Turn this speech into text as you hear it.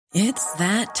It's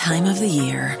that time of the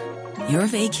year. Your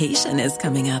vacation is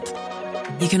coming up.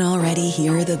 You can already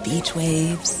hear the beach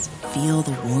waves, feel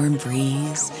the warm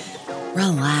breeze,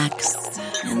 relax,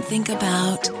 and think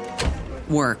about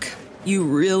work. You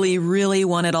really, really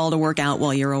want it all to work out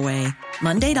while you're away.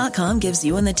 Monday.com gives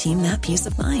you and the team that peace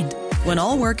of mind. When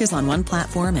all work is on one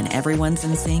platform and everyone's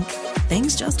in sync,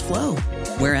 things just flow.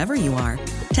 Wherever you are,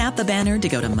 tap the banner to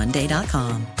go to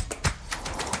Monday.com.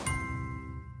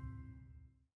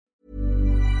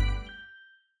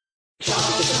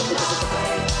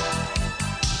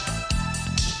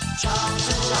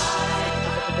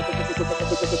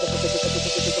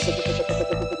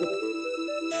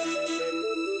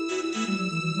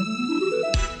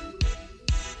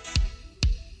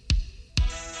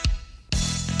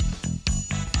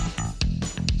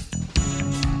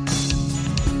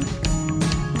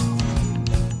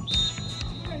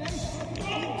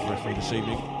 Referee this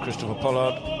evening, Christopher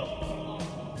Pollard,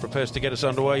 prepares to get us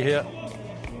underway here.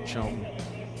 Charlton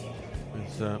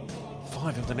with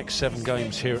 5 of the next 7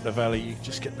 games here at the Valley. You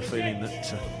just get the feeling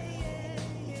that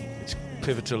it's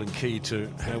pivotal and key to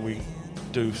how we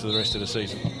do for the rest of the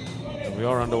season. And we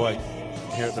are underway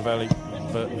here at the Valley.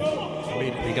 Burton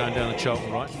immediately going down the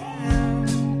Charlton right.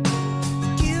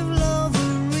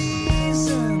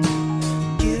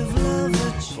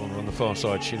 Corner on the far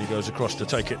side, Shinnie goes across to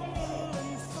take it.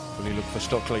 Fully look for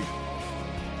Stockley.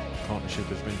 Partnership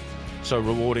has been so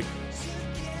rewarding.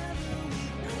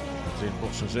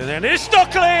 Watson's in, and it is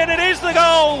Stockley, and it is the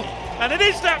goal, and it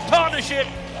is that partnership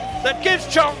that gives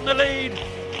Charlton the lead.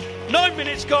 9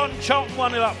 minutes gone, Charlton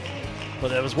 1-0 up. But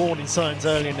there was warning signs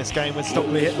early in this game when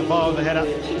Stockley hit the bar with the header.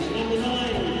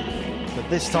 But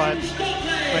this time,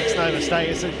 makes no mistake,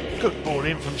 it's a good ball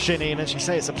in from Shinnie, and as you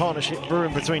say, it's a partnership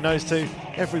brewing between those two.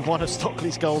 Every one of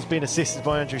Stockley's goals being assisted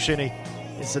by Andrew Shinnie.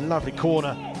 It's a lovely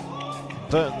corner.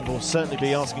 Burton will certainly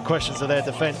be asking questions of their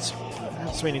defence.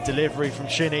 Outswinging delivery from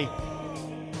Shinnie.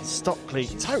 Stockley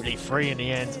totally free in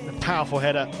the end. A powerful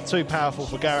header, too powerful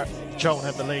for Garrett. Charlton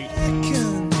have the lead.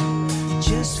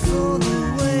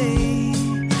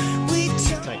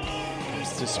 Take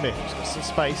to Smith, he's got some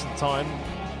space and time.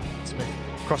 Smith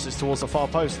crosses towards the far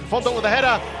post, and Fondant with the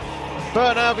header.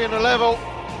 Burton Albion a level.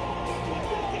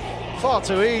 Far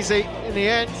too easy in the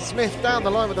end. Smith down the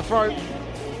line with the throw.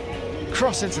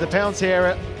 Cross into the penalty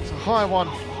area. It's a high one.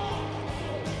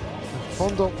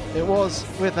 Fondant it was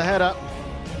with the header.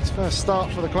 His first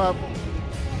start for the club.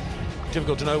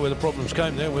 Difficult to know where the problems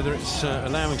came there, whether it's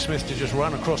allowing Smith to just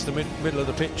run across the middle of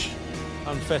the pitch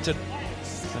unfettered,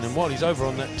 and then while he's over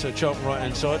on that Charlton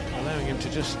right-hand side, allowing him to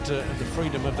just have the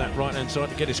freedom of that right-hand side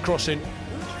to get his cross in.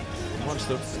 And once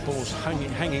the ball's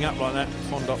hanging up like that,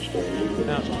 Fondant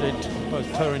outdid both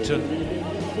Purrington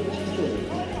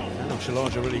and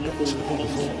Oshalaja. Really got to the ball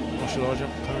before Oshalaja.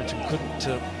 Purrington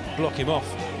couldn't block him off.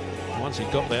 And once he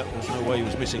got there, there's no way he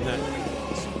was missing that.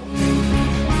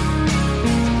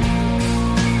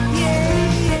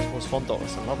 Fondant,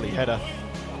 it's a lovely header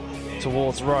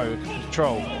towards Rowe.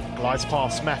 Control, glides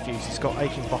past Matthews, he's got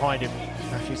Akins behind him.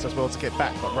 Matthews does well to get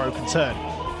back, but Rowe can turn.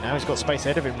 Now he's got space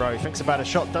ahead of him. Rowe thinks about a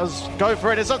shot, does go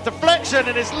for it, it's a deflection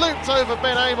and it's looped over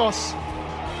Ben Amos.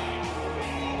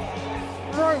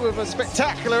 Rowe with a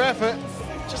spectacular effort,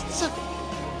 just a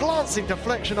glancing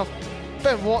deflection off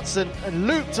Ben Watson and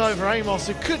looped over Amos,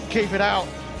 who couldn't keep it out.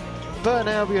 Burton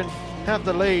Albion have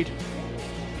the lead.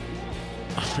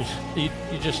 You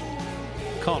just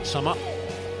can't sum up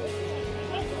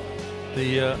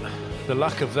the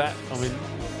luck of that. I mean,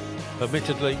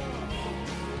 admittedly,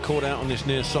 caught out on this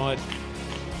near side.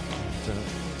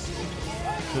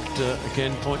 Could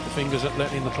again point the fingers at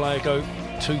letting the player go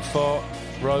too far.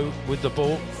 Rowe with the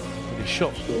ball, but his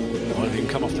shot might have even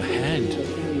come off the hand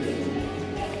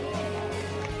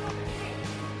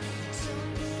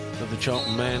of the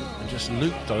Charlton man and just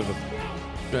looped over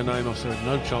Ben Amos. There had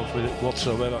no chance with it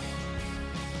whatsoever.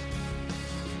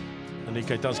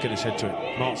 Anike does get his head to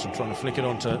it. Martin trying to flick it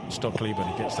onto Stockley, but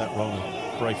he gets that wrong.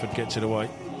 Brayford gets it away.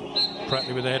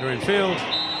 Pratley with the header in field,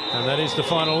 and that is the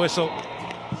final whistle.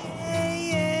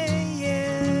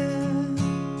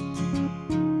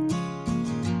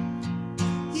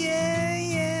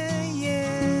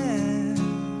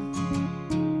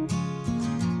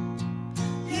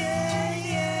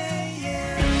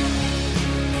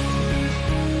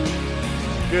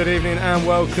 Good evening and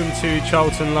welcome to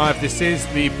Charlton Live. This is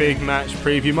the big match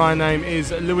preview. My name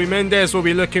is Louis Mendes. We'll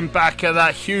be looking back at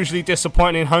that hugely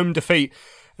disappointing home defeat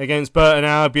against Burton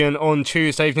Albion on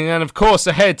Tuesday evening, and of course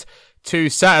ahead to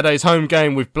Saturday's home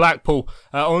game with Blackpool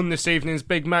on this evening's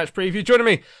big match preview. Joining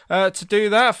me to do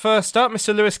that, first up,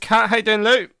 Mr. Lewis Catt. How you doing,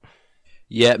 Luke?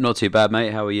 Yep, not too bad,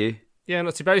 mate. How are you? Yeah,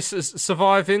 not too bad.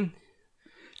 Surviving.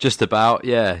 Just about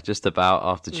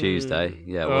after Tuesday.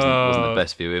 Yeah, it wasn't the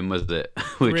best viewing, was it?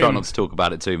 We try not to talk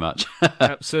about it too much.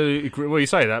 Absolutely. Well, you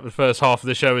say that, but the first half of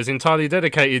the show is entirely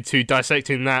dedicated to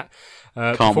dissecting that.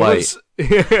 Can't wait.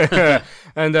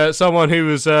 And someone who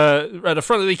was at the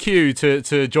front of the queue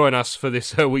to join us for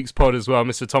this week's pod as well,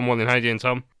 Mr. Tom Walling. How you doing,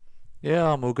 Tom?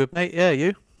 Yeah, I'm all good, mate. Yeah,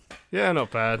 you? Yeah,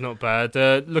 not bad.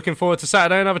 Looking forward to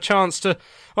Saturday. Another chance to...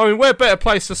 I mean, where better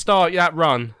place to start that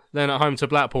run than at home to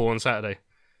Blackpool on Saturday?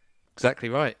 Exactly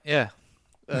right, yeah.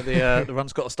 The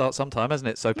run's got to start sometime, hasn't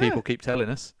it? So people keep telling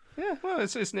us. Yeah, well,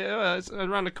 it's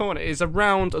around the corner. It's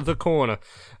around the corner.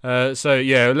 So,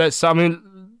 yeah,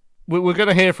 we're going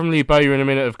to hear from Lee Bowyer in a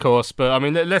minute, of course. But, I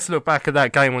mean, let's look back at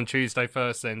that game on Tuesday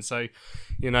first then. So,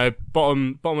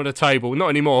 bottom of the table. Not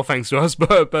anymore, thanks to us,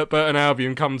 but Burton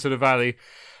Albion come to the Valley.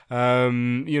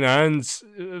 And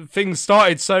things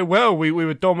started so well. We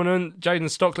were dominant. Jayden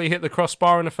Stockley hit the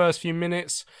crossbar in the first few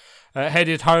minutes.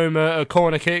 Headed home a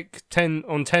corner kick, 10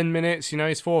 minutes,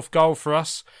 his fourth goal for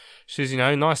us. Which is,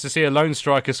 nice to see a lone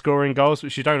striker scoring goals,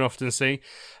 which you don't often see.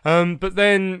 But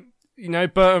then,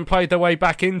 Burton played their way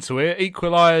back into it,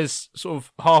 equalised sort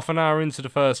of half an hour into the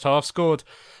first half, scored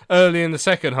early in the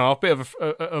second half, bit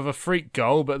of a freak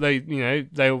goal, but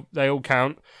they all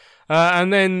count.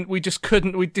 And then we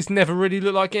just never really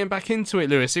looked like getting back into it,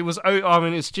 Lewis.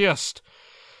 It's just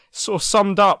sort of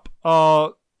summed up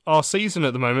our season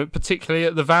at the moment, particularly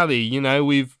at the Valley.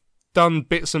 We've done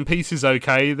bits and pieces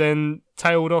okay, then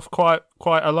tailed off quite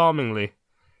alarmingly.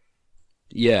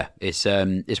 Yeah,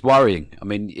 it's worrying. I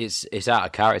mean, it's out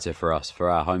of character for us, for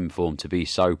our home form to be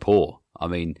so poor. I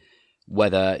mean,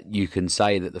 whether you can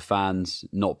say that the fans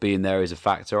not being there is a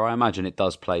factor, I imagine it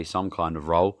does play some kind of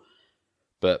role.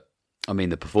 But, I mean,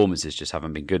 the performances just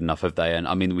haven't been good enough, have they? And,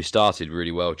 I mean, we started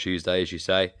really well Tuesday, as you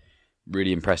say.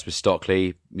 Really impressed with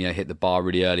Stockley, hit the bar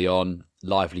really early on,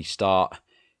 lively start.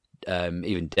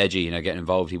 Even Deji, getting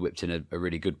involved, he whipped in a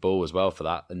really good ball as well for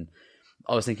that. And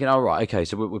I was thinking, okay,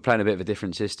 so we're playing a bit of a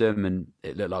different system, and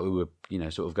it looked like we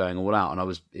were, sort of going all out. And I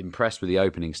was impressed with the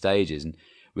opening stages. And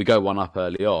we go one up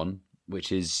early on,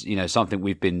 which is, something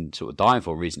we've been sort of dying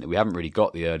for recently. We haven't really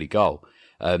got the early goal.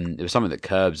 It was something that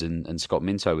Curbs and Scott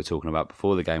Minto were talking about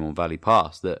before the game on Valley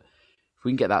Pass, that if we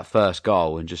can get that first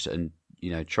goal and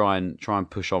try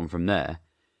and push on from there,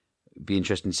 it'd be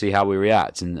interesting to see how we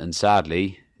react. And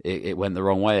sadly, it went the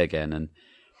wrong way again. And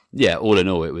yeah, all in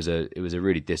all, it was a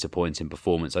really disappointing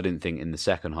performance. I didn't think in the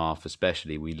second half,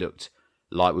 especially, we looked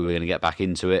like we were going to get back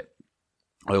into it.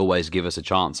 I always give us a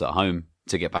chance at home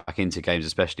to get back into games,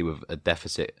 especially with a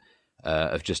deficit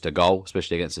of just a goal,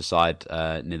 especially against a side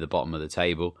near the bottom of the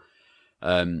table.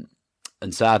 And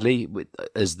sadly,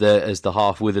 as the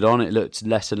half withered on, it looked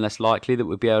less and less likely that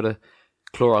we'd be able to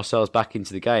claw ourselves back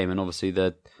into the game. And obviously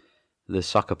the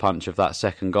sucker punch of that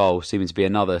second goal seeming to be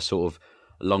another sort of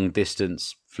long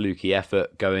distance fluky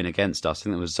effort going against us. I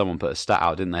think there was someone put a stat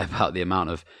out, didn't they, about the amount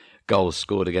of goals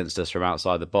scored against us from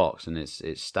outside the box, and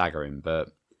it's staggering. But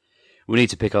we need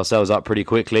to pick ourselves up pretty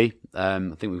quickly. I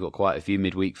think we've got quite a few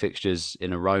midweek fixtures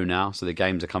in a row now, so the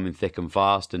games are coming thick and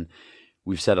fast, and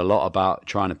we've said a lot about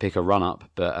trying to pick a run up,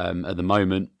 but at the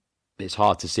moment it's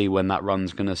hard to see when that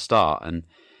run's going to start. And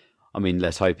I mean,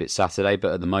 let's hope it's Saturday,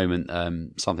 but at the moment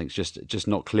something's just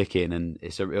not clicking, and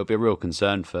it'll be a real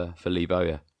concern for Lee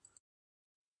Bowyer.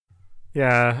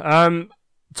 Yeah,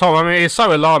 Tom, I mean, it's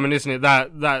so alarming, isn't it,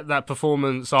 that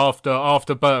performance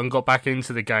after Burton got back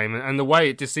into the game, and the way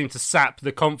it just seemed to sap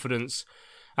the confidence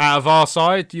out of our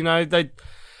side. They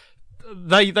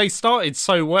started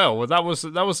so well. That was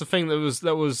the thing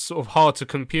that was sort of hard to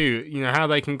compute. How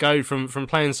they can go from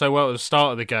playing so well at the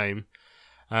start of the game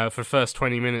for the first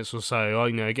 20 minutes or so.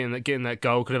 Getting that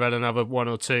goal, could have had another one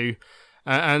or two.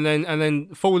 And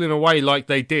then falling away like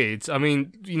they did. I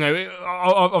mean,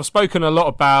 I've spoken a lot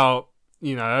about,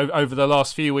 over the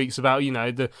last few weeks about,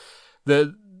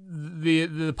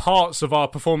 the parts of our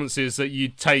performances that you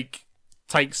take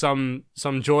some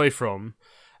joy from.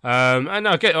 And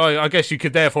I guess you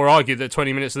could therefore argue that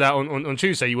 20 minutes of that on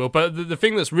Tuesday you will. But the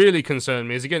thing that's really concerned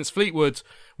me is against Fleetwood,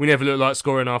 we never looked like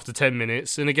scoring after 10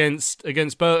 minutes. And against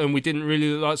Burton, we didn't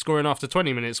really look like scoring after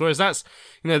 20 minutes. Whereas that's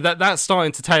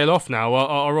starting to tail off now.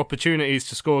 Our opportunities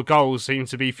to score goals seem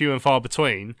to be few and far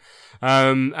between.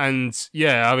 And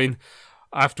yeah, I mean,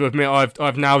 I have to admit,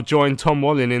 I've now joined Tom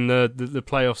Walling in the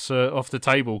playoffs off the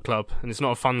table club. And it's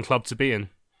not a fun club to be in.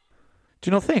 Do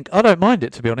you not think? I don't mind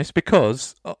it, to be honest,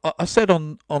 because I said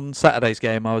on Saturday's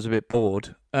game I was a bit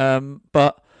bored.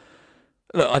 But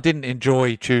look, I didn't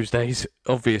enjoy Tuesdays,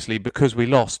 obviously, because we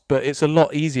lost. But it's a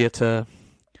lot easier to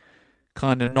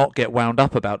kind of not get wound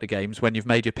up about the games when you've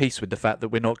made your peace with the fact that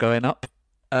we're not going up,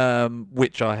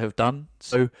 which I have done.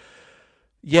 So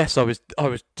yes, I was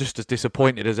just as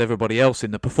disappointed as everybody else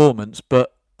in the performance,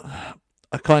 but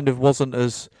I kind of wasn't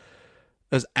as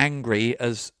angry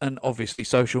as, and obviously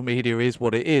social media is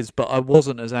what it is, but I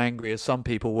wasn't as angry as some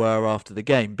people were after the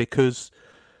game, because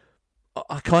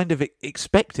I kind of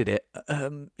expected it.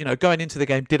 Going into the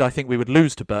game, did I think we would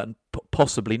lose to Burton?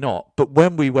 Possibly not. But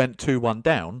when we went 2-1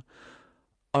 down,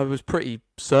 I was pretty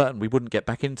certain we wouldn't get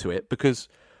back into it, because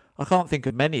I can't think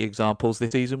of many examples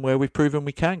this season where we've proven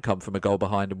we can come from a goal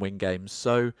behind and win games.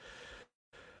 So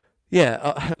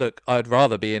yeah, look, I'd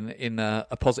rather be in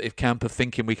a positive camp of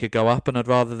thinking we could go up, and I'd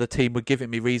rather the team were giving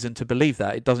me reason to believe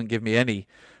that. It doesn't give me any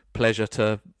pleasure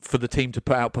for the team to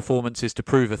put out performances to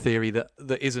prove a theory that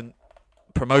isn't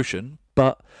promotion.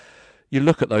 But you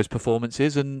look at those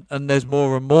performances, and there's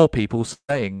more and more people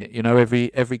saying,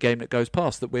 every game that goes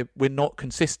past, that we're not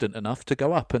consistent enough to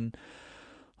go up. And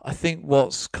I think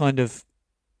what's kind of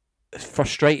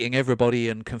frustrating everybody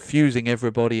and confusing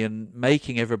everybody and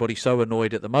making everybody so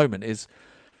annoyed at the moment is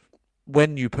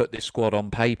when you put this squad on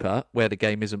paper where the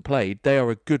game isn't played, they are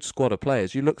a good squad of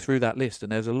players. You look through that list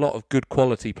and there's a lot of good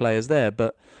quality players there,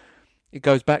 but it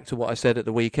goes back to what I said at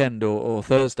the weekend or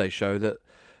Thursday show,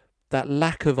 that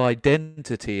lack of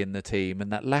identity in the team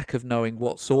and that lack of knowing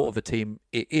what sort of a team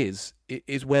it is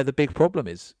where the big problem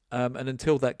is. And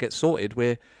until that gets sorted,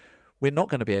 we're not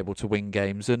going to be able to win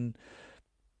games. And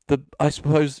I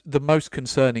suppose the most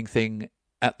concerning thing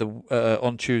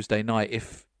on Tuesday night,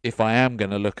 if I am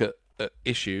going to look at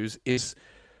issues, is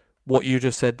what you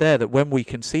just said there, that when we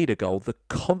concede a goal, the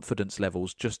confidence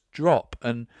levels just drop.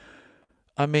 And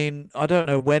I mean, I don't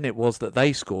know when it was that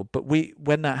they scored, but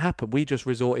when that happened, we just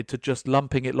resorted to just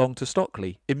lumping it long to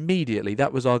Stockley immediately.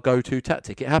 That was our go-to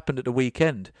tactic. It happened at the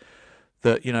weekend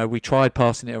that, we tried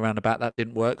passing it around the back, that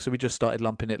didn't work, so we just started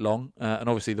lumping it long, and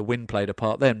obviously the wind played a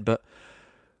part then, but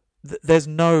there's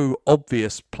no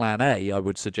obvious plan A, I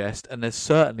would suggest, and there's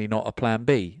certainly not a plan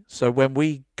B. So when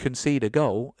we concede a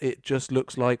goal, it just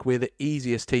looks like we're the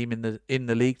easiest team in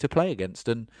the league to play against,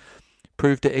 and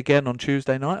proved it again on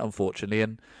Tuesday night, unfortunately.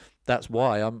 And that's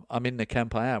why I'm in the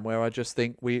camp I am, where I just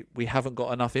think we haven't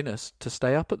got enough in us to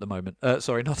stay up at the moment.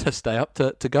 Sorry, not to stay up,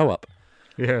 to go up.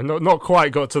 Yeah, not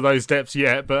quite got to those depths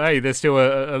yet, but hey, there's still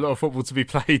a lot of football to be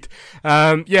played.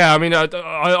 Yeah, I mean,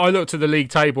 I looked at the league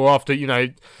table after,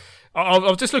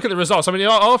 I'll just look at the results. I mean,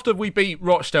 after we beat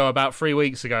Rochdale about 3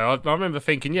 weeks ago, I remember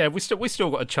thinking, yeah, we still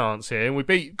got a chance here. And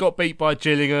we got beat by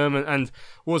Gillingham and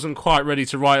wasn't quite ready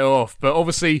to write it off. But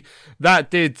obviously, that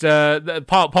did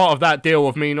part of that deal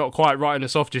of me not quite writing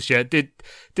us off just yet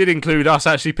did include us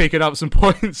actually picking up some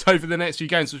points over the next few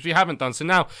games, which we haven't done. So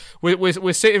now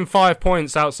we're sitting 5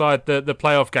 points outside the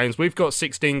playoff games. We've got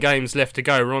 16 games left to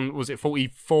go. We're on, was it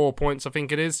 44 points? I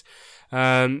think it is.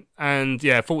 And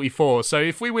yeah, 44. So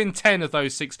if we win 10 of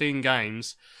those 16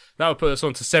 games, that would put us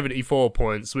on to 74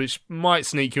 points, which might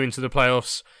sneak you into the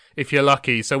playoffs if you're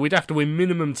lucky. So we'd have to win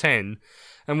minimum 10,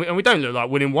 and we don't look like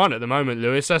winning 1 at the moment,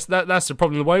 Lewis. That's the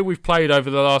problem. The way we've played over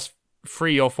the last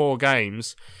 3 or 4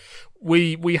 games,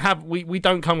 we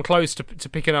don't come close to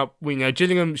picking up.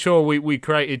 Gillingham, sure, we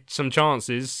created some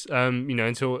chances,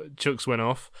 until Chooks went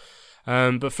off,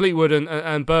 but Fleetwood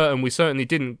and Burton, we certainly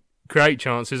didn't create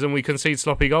chances, and we concede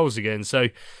sloppy goals again. So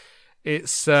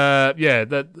it's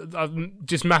that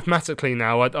just mathematically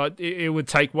now, it would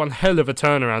take one hell of a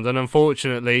turnaround, and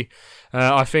unfortunately,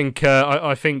 I think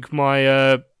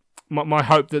my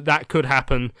hope that could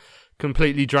happen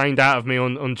completely drained out of me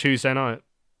on Tuesday night.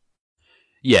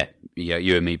 Yeah,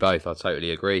 you and me both. I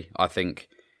totally agree. I think,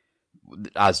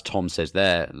 as Tom says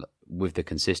there, with the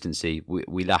consistency,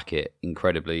 we lack it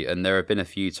incredibly. And there have been a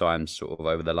few times sort of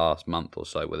over the last month or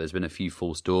so where there's been a few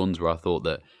false dawns where I thought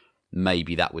that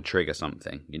maybe that would trigger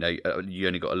something. You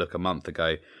only got to look a month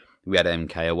ago. We had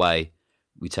MK away.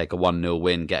 We take a 1-0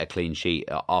 win, get a clean sheet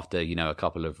after, a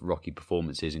couple of rocky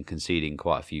performances and conceding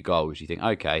quite a few goals. You think,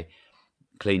 okay,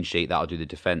 clean sheet, that'll do the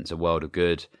defence a world of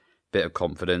good. Bit of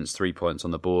confidence, 3 points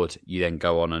on the board. You then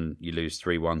go on and you lose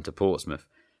 3-1 to Portsmouth.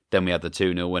 Then we had the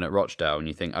 2-0 win at Rochdale, and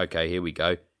you think, okay, here we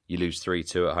go. You lose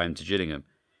 3-2 at home to Gillingham.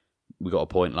 We got a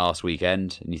point last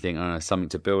weekend, and you think, something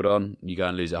to build on. You go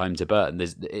and lose at home to Burton.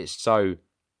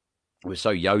 We're so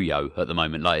yo-yo at the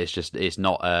moment. Like it's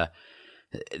not.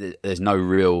 There's no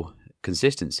real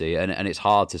consistency, and it's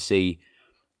hard to see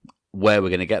where we're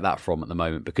going to get that from at the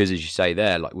moment. Because as you say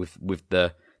there, like with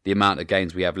the amount of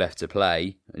games we have left to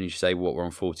play, and you say we're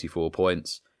on 44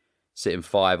 points. Sitting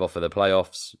 5 off of the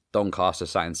playoffs. Doncaster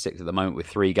sat in 6th at the moment with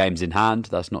 3 games in hand.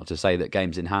 That's not to say that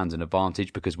games in hand's an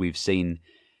advantage, because we've seen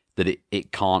that it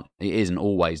isn't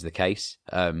always the case.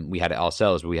 We had it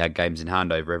ourselves, but we had games in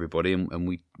hand over everybody, and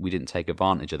we didn't take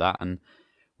advantage of that, and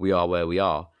we are where we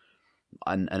are.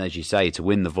 And as you say, to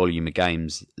win the volume of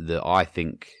games that I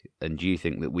think and you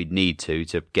think that we'd need to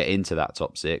get into that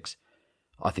top six,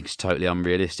 I think it's totally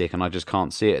unrealistic, and I just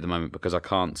can't see it at the moment, because I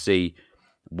can't see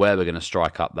where we're going to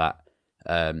strike up that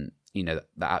that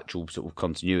actual sort of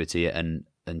continuity and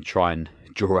try and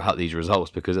draw out these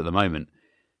results. Because at the moment,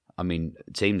 I mean,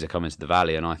 teams are coming to the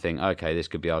Valley, and I think, okay, this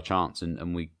could be our chance,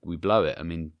 and we blow it. I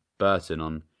mean, Burton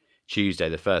on Tuesday,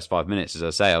 the first 5 minutes, as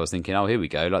I say, I was thinking, oh, here we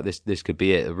go, like this could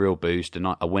be it, a real boost, and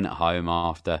a win at home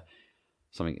after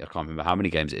something, I can't remember how many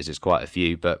games it is, it's quite a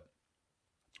few, but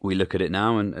we look at it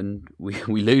now and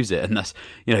we lose it, and that's,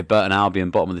 Burton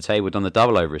Albion, bottom of the table, done the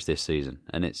double over us this season,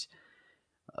 and it's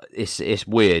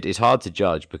weird, it's hard to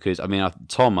judge, because, I mean,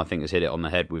 Tom, I think, has hit it on the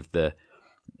head with the,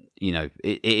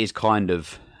 it is kind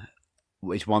of,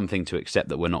 it's one thing to accept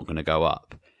that we're not going to go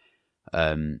up,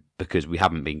 because we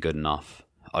haven't been good enough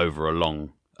over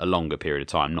a longer period of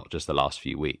time, not just the last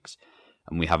few weeks,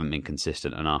 and we haven't been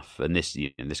consistent enough. And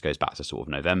this goes back to sort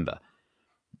of November,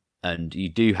 and you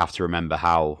do have to remember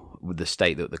how the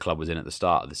state that the club was in at the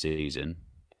start of the season,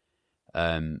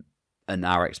 and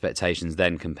our expectations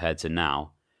then compared to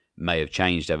now may have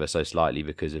changed ever so slightly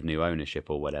because of new ownership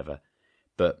or whatever.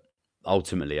 But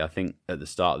ultimately, I think at the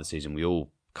start of the season we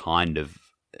all kind of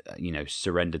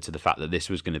surrendered to the fact that this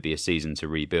was going to be a season to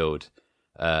rebuild.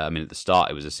 I mean, at the start,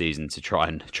 it was a season to try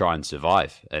and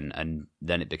survive, and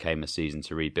then it became a season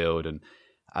to rebuild. And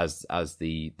as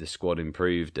the squad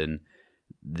improved and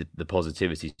the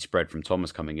positivity spread from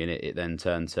Thomas coming in, it then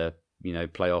turned to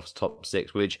playoffs, top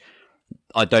six, which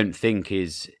I don't think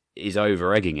is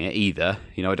over egging it either.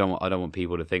 I don't want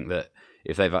people to think that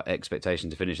if they've got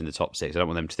expectations to finish in the top six, I don't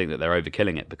want them to think that they're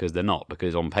overkilling it, because they're not.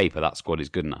 Because on paper, that squad is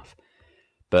good enough,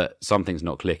 but something's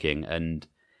not clicking, and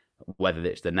whether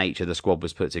it's the nature the squad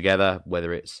was put together,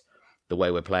 whether it's the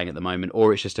way we're playing at the moment,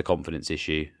 or it's just a confidence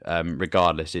issue.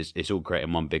 Regardless, it's all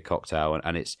creating one big cocktail,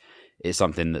 and it's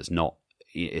something that's not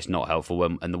helpful.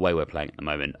 And the way we're playing at the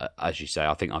moment, as you say,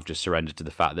 I think I've just surrendered to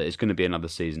the fact that it's going to be another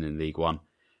season in League One,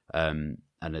 and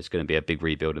it's going to be a big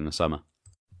rebuild in the summer.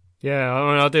 Yeah,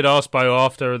 I mean, I did ask Bo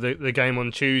after the game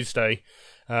on Tuesday.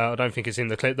 I don't think it's in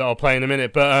the clip that I'll play in a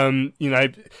minute, but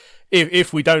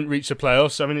if we don't reach the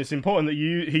playoffs, I mean, it's important that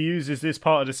he uses this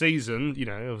part of the season,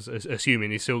 assuming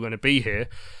he's still going to be here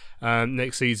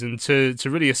next season, to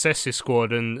really assess his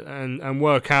squad and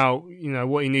work out,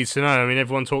 what he needs to know. I mean,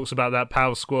 everyone talks about that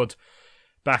PAL squad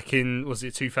back in, was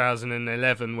it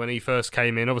 2011 when he first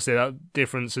came in? Obviously, that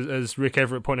difference, as Rick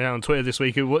Everett pointed out on Twitter this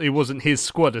week, it wasn't his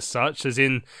squad as such, as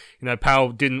in,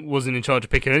 PAL wasn't in charge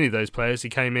of picking any of those players. He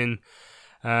came in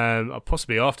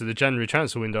possibly after the January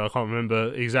transfer window, I can't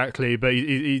remember exactly, but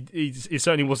it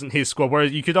certainly wasn't his squad.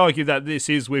 Whereas you could argue that this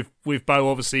is with Bo.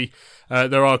 Obviously,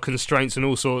 there are constraints and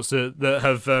all sorts that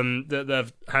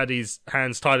have had his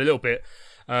hands tied a little bit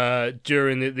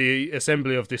during the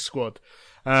assembly of this squad.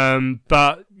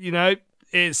 But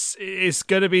it's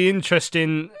going to be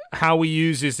interesting how he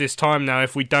uses this time now.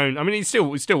 If we don't, I mean,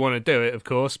 we still want to do it, of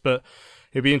course, but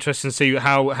it'd be interesting to see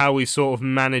how he sort of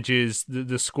manages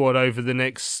the squad over the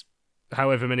next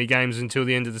however many games until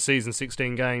the end of the season,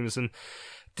 16 games, and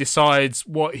decides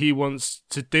what he wants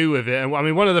to do with it. And I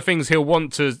mean, one of the things he'll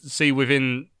want to see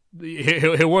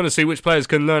he'll want to see which players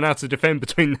can learn how to defend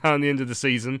between now and the end of the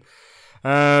season.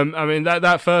 I mean,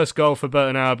 that first goal for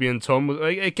Burton Albion, Tom,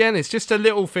 again, it's just a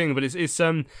little thing, but it's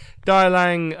Dialang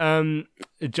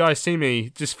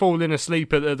Jaisimi just falling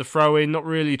asleep at the throw-in, not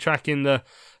really tracking the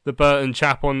Burton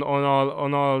chap on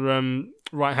our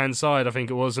right hand side, I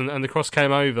think it was, and the cross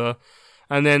came over,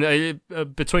 and then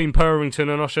between Purrington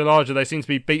and Oshalaja, they seem to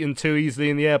be beaten too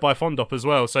easily in the air by Fondop as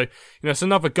well. So it's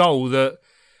another goal that,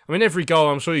 I mean, every goal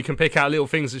I'm sure you can pick out little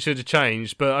things that should have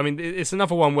changed, but I mean, it's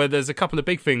another one where there's a couple of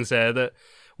big things there that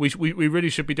we really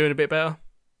should be doing a bit better.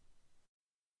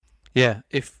 Yeah,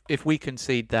 if we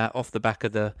concede that off the back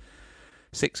of the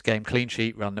 6-game clean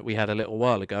sheet run that we had a little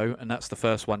while ago, and that's the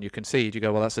first one you concede, you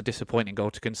go, well, that's a disappointing goal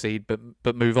to concede,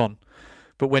 but move on.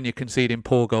 But when you're conceding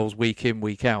poor goals week in,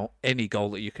 week out, any goal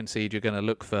that you concede, you're going to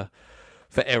look for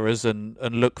errors and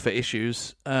look for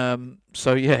issues.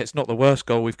 So yeah, it's not the worst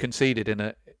goal we've conceded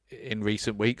in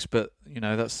recent weeks, but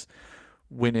that's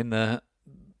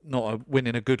not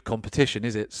winning a good competition,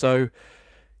 is it? So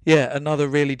yeah, another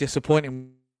really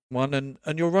disappointing one, and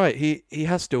you're right, he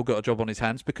has still got a job on his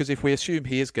hands, because if we assume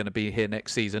he is going to be here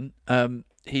next season,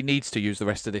 he needs to use the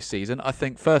rest of this season. I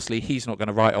think firstly, he's not going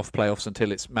to write off playoffs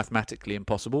until it's mathematically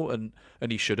impossible, and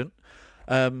he shouldn't.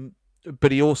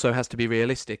 But he also has to be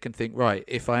realistic and think, right,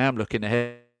 if I am looking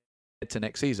ahead to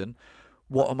next season,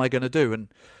 what am I going to do? And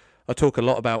I talk a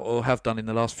lot about, or have done in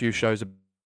the last few shows, about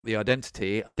the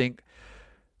identity. I think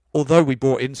although we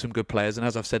brought in some good players, and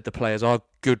as I've said, the players are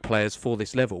good players for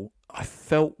this level, I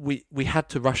felt we had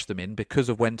to rush them in because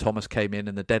of when Thomas came in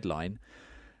and the deadline.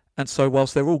 And so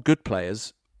whilst they're all good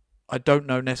players, I don't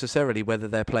know necessarily whether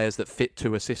they're players that fit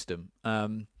to a system.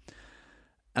 And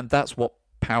that's what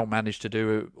Powell managed to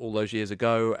do all those years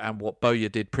ago, and what Bowyer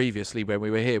did previously when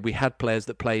we were here. We had players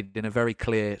that played in a very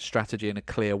clear strategy in a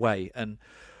clear way. And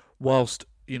whilst,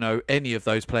 you know, any of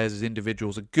those players as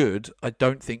individuals are good, I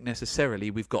don't think necessarily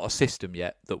we've got a system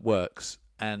yet that works.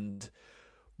 And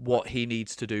what he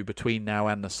needs to do between now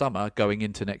and the summer, going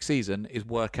into next season, is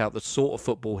work out the sort of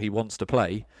football he wants to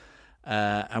play,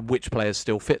 and which players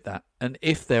still fit that. And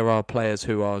if there are players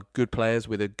who are good players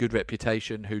with a good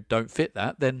reputation who don't fit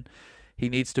that, then he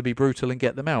needs to be brutal and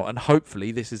get them out. And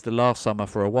hopefully this is the last summer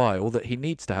for a while that he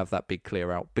needs to have that big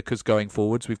clear out, because going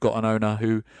forwards we've got an owner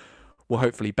who will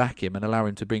hopefully back him and allow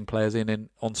him to bring players in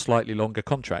on slightly longer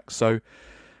contracts. So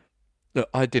look,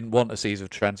 I didn't want a season of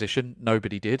transition.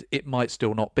 Nobody did. It might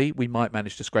still not be. We might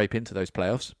manage to scrape into those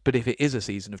playoffs. But if it is a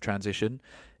season of transition,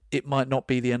 it might not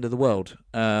be the end of the world.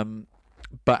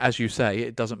 But as you say,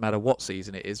 it doesn't matter what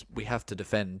season it is. We have to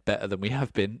defend better than we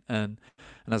have been. And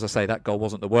as I say, that goal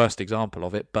wasn't the worst example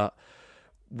of it. But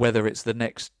whether it's the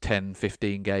next 10,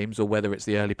 15 games or whether it's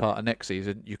the early part of next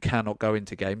season, you cannot go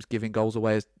into games giving goals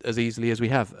away as easily as we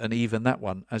have. And even that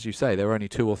one, as you say, there are only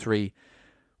 2 or 3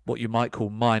 what you might call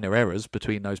minor errors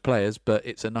between those players, but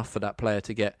it's enough for that player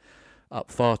to get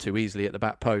up far too easily at the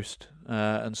back post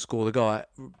and score the goal.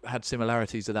 Had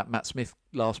similarities to that Matt Smith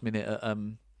last minute at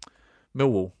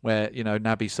Millwall, where, you know,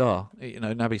 Naby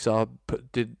Sarr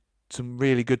did some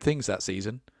really good things that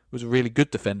season. Was a really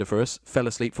good defender for us. Fell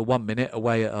asleep for 1 minute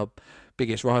away at our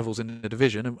biggest rivals in the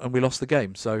division, and we lost the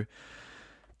game. So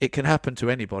it can happen to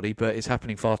anybody, but it's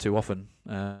happening far too often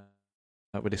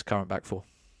with this current back four.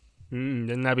 The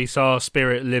Naby Sarr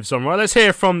spirit lives on. Right, let's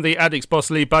hear from the Addicks boss,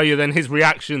 Lee Bowyer, then his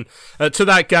reaction to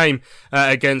that game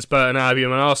against Burton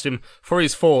Albion, and asked him for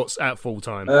his thoughts at full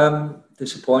time.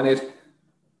 Disappointed.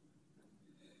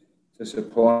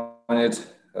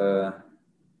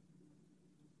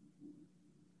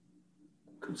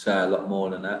 Could say a lot more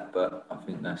than that, but I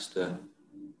think that's the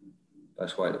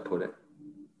best way to put it.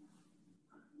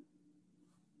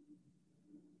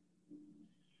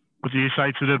 What do you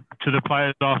say to the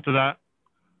players after that?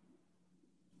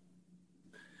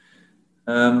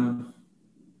 I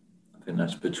think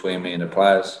that's between me and the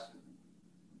players.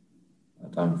 I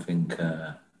don't think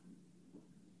I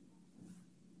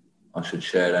should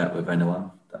share that with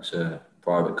anyone. That's a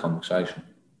private conversation.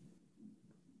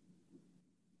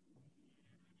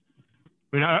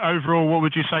 I mean, overall, what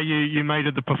would you say you made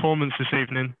of the performance this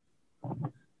evening?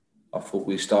 I thought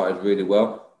we started really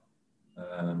well.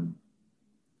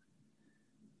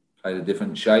 Played a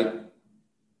different shape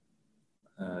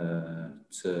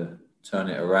to turn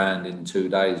it around in 2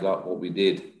 days like what we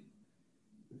did.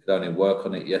 We could only work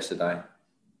on it yesterday.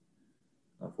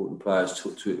 I thought the players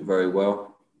took to it very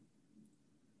well.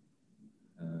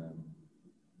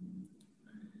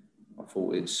 I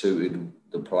thought it suited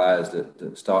the players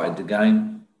that started the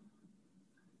game.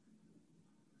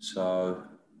 So,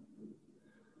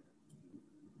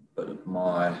 but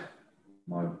my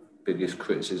biggest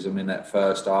criticism in that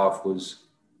first half was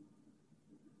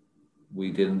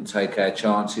we didn't take our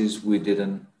chances. We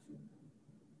didn't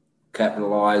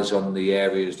capitalise on the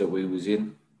areas that we was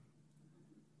in.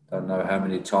 Don't know how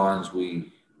many times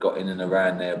we got in and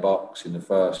around their box in the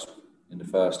first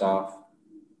half.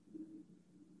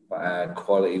 But our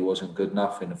quality wasn't good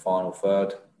enough in the final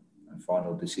third, and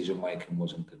final decision making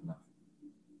wasn't good enough.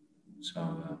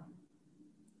 So,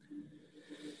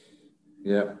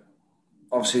 yeah,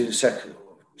 obviously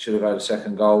should have had a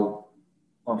second goal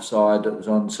offside that was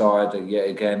onside yet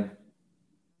again.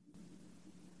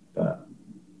 But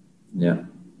yeah,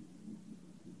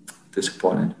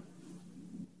 disappointing.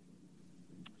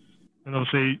 And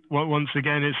obviously, once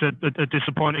again, it's a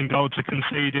disappointing goal to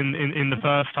concede in the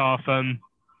first half.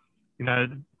 You know,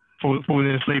 falling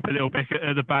asleep a little bit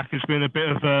at the back has been a bit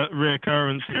of a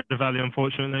reoccurrence here at the Valley,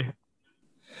 unfortunately.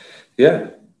 Yeah,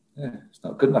 it's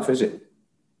not good enough, is it?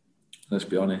 Let's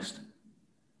be honest.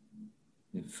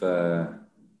 If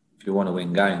you want to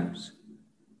win games,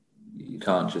 you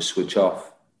can't just switch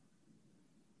off.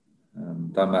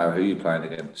 Don't matter who you're playing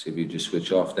against. If you just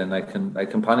switch off, then they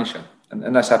can punish you,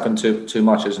 and that's happened too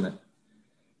much, isn't it?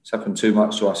 It's happened too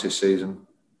much to us this season,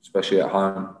 especially at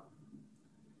home.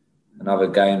 Another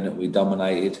game that we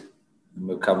dominated and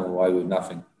we've come away with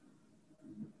nothing.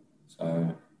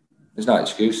 So there's no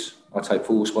excuse. I take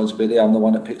full responsibility. I'm the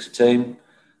one that picks the team.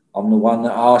 I'm the one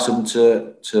that asks them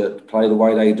to play the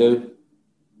way they do.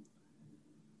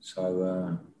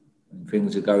 So when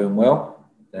things are going well,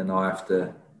 then I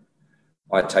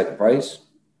take the praise.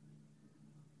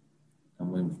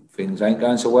 And when things ain't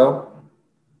going so well,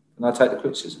 then I take the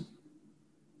criticism.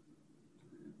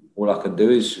 All I can do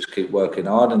is just keep working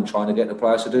hard and trying to get the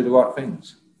players to do the right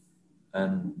things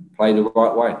and play the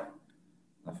right way.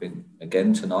 I think,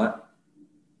 again, tonight,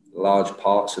 large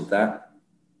parts of that,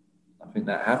 I think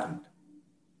that happened.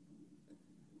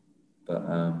 But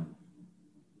all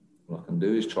I can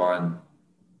do is try and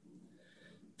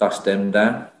dust them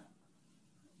down,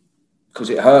 because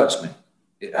it hurts me.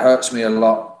 It hurts me a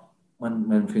lot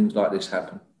when things like this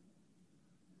happen.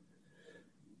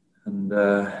 And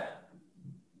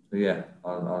yeah,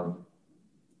 I'll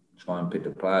try and pick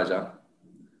the players up.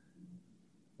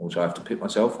 Also, I have to pick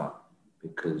myself up,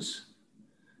 because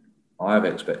I have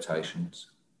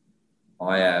expectations.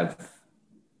 I have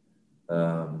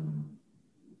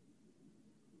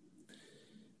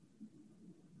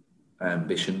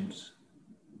ambitions.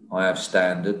 I have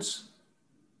standards.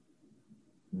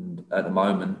 And at the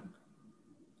moment,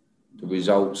 the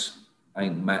results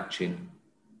ain't matching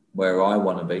where I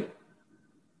want to be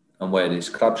and where this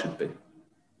club should be.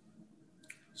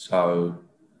 So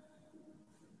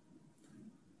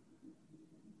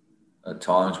at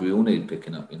times we all need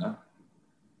picking up, you know.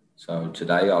 So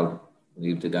today I'll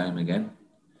leave the game again,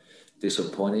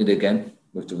 disappointed again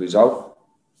with the result,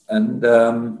 and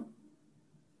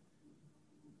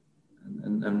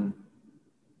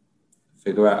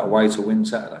figure out a way to win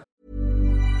Saturday.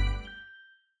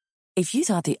 If you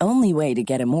thought the only way to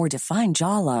get a more defined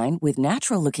jawline with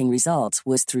natural-looking results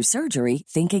was through surgery,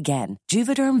 think again.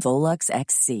 Juvederm Volux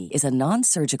XC is a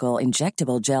non-surgical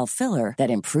injectable gel filler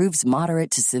that improves moderate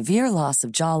to severe loss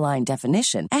of jawline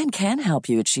definition and can help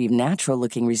you achieve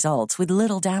natural-looking results with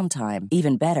little downtime.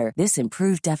 Even better, this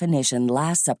improved definition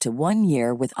lasts up to 1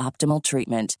 year with optimal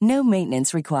treatment. No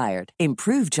maintenance required.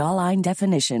 Improve jawline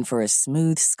definition for a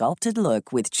smooth, sculpted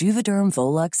look with Juvederm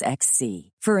Volux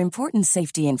XC. For important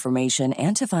safety information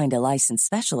and to find a licensed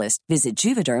specialist, visit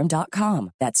Juvederm.com.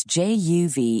 That's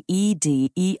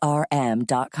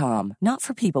JUVEDERM.com. Not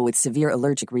for people with severe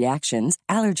allergic reactions,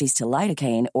 allergies to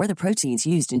lidocaine, or the proteins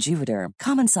used in Juvederm.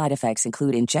 Common side effects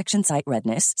include injection site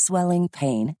redness, swelling,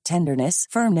 pain, tenderness,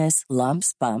 firmness,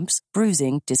 lumps, bumps,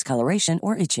 bruising, discoloration,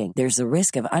 or itching. There's a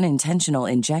risk of unintentional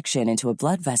injection into a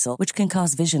blood vessel, which can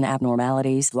cause vision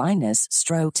abnormalities, blindness,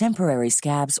 stroke, temporary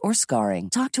scabs, or scarring.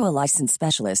 Talk to a licensed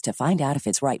specialist to find out if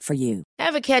it's right for you.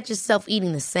 Ever catch yourself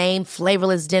eating the same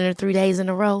flavorless dinner 3 days in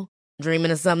a row?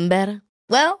 Dreaming of something better?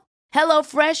 Well,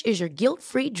 HelloFresh is your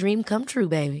guilt-free dream come true,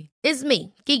 baby. It's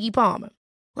me, Keke Palmer.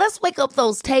 Let's wake up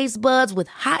those taste buds with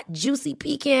hot, juicy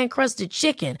pecan-crusted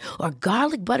chicken or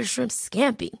garlic butter shrimp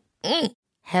scampi.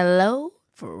 Hello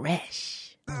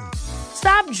Fresh.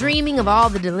 Stop dreaming of all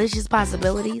the delicious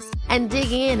possibilities and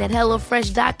dig in at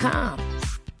HelloFresh.com.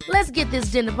 Let's get this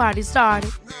dinner party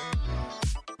started.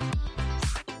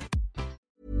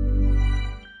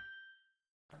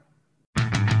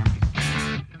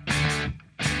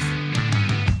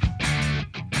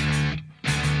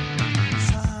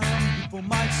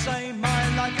 Say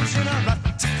my life is in a rut.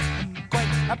 I'm quite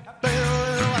happy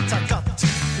with what I got.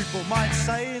 People might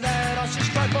say that I should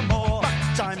strive for more,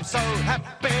 but I'm so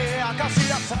happy I can't see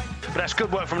that sign. But that's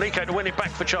good work from Nico to win it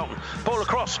back for Charlton. Ball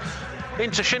across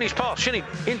into Shinnie's pass. Shinnie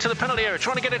into the penalty area,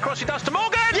 trying to get it across. He does to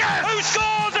Morgan, yes! Who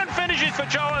scores and finishes for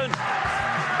Charlton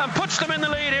and puts them in the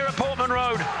lead here at Portman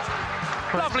Road.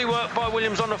 Lovely work by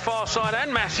Williams on the far side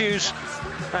and Matthews,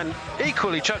 and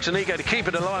equally Chucks and Nico to keep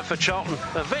it alive for Charlton.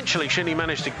 Eventually Shinnie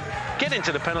managed to get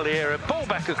into the penalty area, ball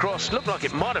back across, looked like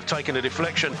it might have taken a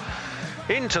deflection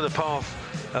into the path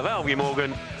of Alfie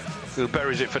Morgan, who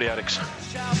buries it for the Addicks.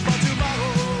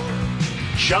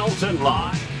 Charlton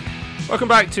Live. Welcome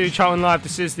back to Charlton Live.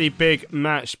 This is the big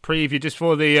match preview. Just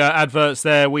for the adverts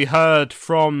there, we heard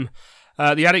from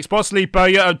the Addicks boss, Lee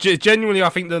Bowyer. Genuinely, I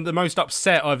think the most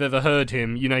upset I've ever heard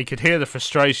him. You know, you could hear the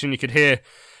frustration, you could hear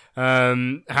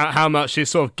how much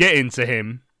it's sort of getting to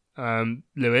him,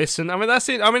 Lewis. And I mean, that's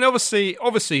it. I mean,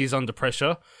 obviously he's under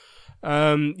pressure.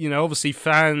 You know, obviously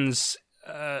fans,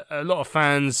 a lot of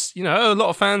fans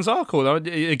are called.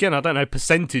 Again, I don't know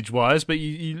percentage-wise, but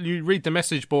you read the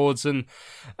message boards and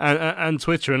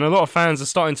Twitter, and a lot of fans are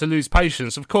starting to lose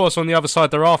patience. Of course, on the other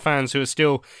side, there are fans who are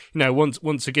still, you know,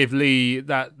 want to give Lee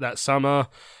that summer.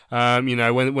 You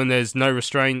know, when there's no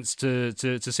restraints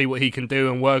to see what he can do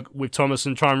and work with Thomas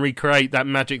and try and recreate that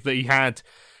magic that he had,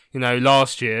 you know,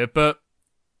 last year. But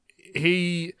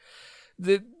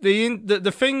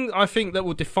the thing I think that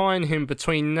will define him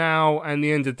between now and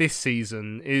the end of this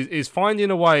season is finding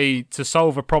a way to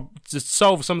solve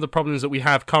some of the problems that we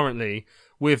have currently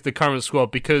with the current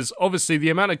squad, because obviously the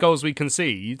amount of goals we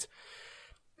concede,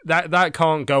 that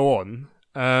can't go on,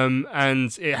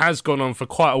 and it has gone on for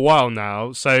quite a while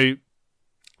now. So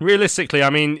realistically, I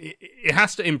mean, it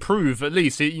has to improve at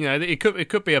least. It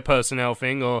could be a personnel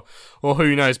thing, or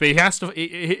who knows. But he has to.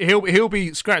 He'll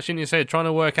be scratching his head trying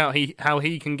to work out how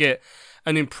he can get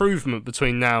an improvement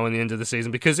between now and the end of the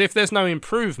season. Because if there's no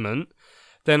improvement,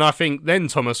 then I think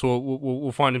Thomas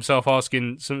will find himself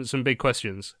asking some big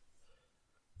questions.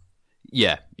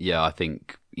 Yeah, I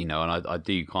think and I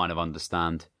do kind of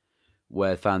understand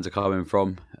where fans are coming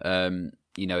from.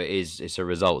 It's a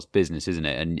results business, isn't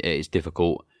it? And it's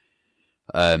difficult.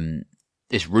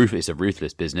 It's a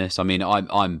ruthless business. I mean,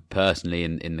 I'm personally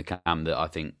in the camp that I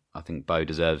think Bo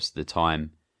deserves the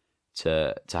time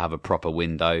to have a proper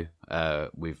window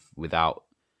without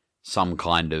some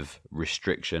kind of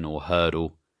restriction or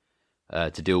hurdle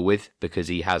to deal with, because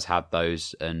he has had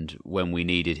those, and when we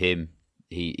needed him,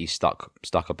 he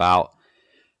stuck about.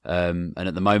 And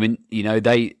at the moment,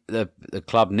 the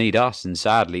club need us, and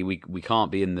sadly, we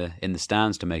can't be in the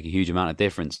stands to make a huge amount of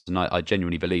difference. And I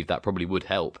genuinely believe that probably would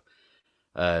help.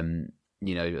 As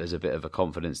a bit of a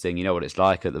confidence thing. You know what it's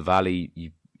like at the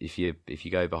Valley. If you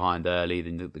go behind early,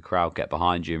 then the crowd get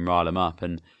behind you and rile them up.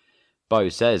 And Bo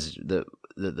says that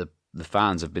the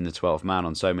fans have been the 12th man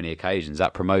on so many occasions.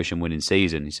 That promotion-winning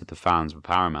season, he said the fans were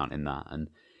paramount in that. And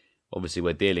obviously,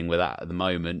 we're dealing with that at the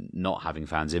moment, not having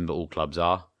fans in, but all clubs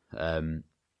are.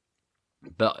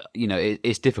 But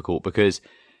it's difficult because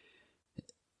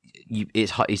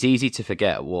it's easy to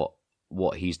forget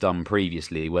what he's done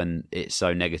previously when it's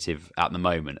so negative at the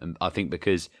moment. And I think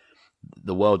because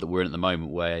the world that we're in at the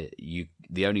moment, where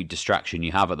the only distraction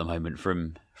you have at the moment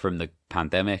from the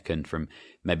pandemic and from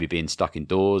maybe being stuck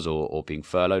indoors or being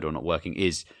furloughed or not working,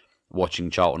 is watching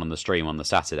Charlton on the stream on the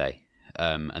Saturday.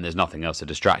 And there's nothing else to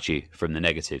distract you from the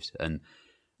negatives. And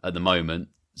at the moment,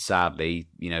 sadly,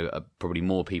 probably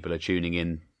more people are tuning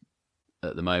in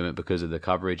at the moment because of the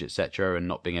coverage, etc., and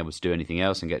not being able to do anything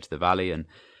else and get to the Valley, and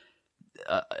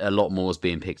a lot more is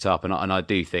being picked up. And I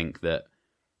do think that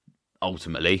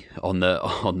ultimately, on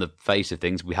the face of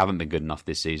things, we haven't been good enough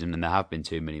this season, and there have been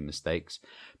too many mistakes.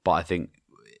 But I think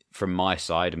from my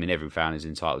side, I mean, every fan is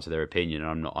entitled to their opinion,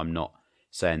 and I'm not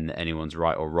saying that anyone's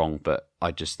right or wrong, but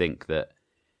I just think that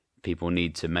people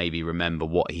need to maybe remember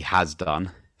what he has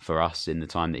done for us in the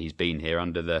time that he's been here,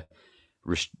 under the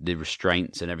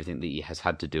restraints and everything that he has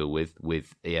had to deal with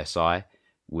ESI,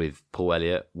 with Paul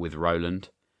Elliott, with Roland.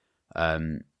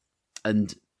 And,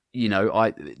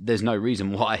 there's no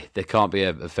reason why there can't be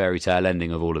a fairy tale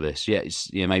ending of all of this.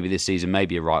 Maybe this season may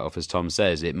be a write-off, as Tom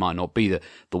says. It might not be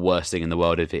the worst thing in the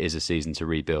world if it is a season to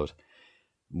rebuild.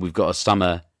 We've got a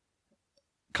summer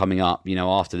coming up,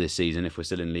 after this season, if we're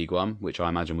still in League One, which I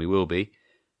imagine we will be,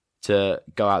 to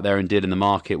go out there and deal in the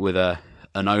market with an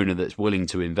owner that's willing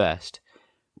to invest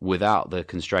without the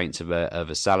constraints of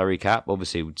a salary cap.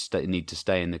 Obviously, we need to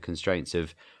stay in the constraints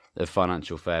of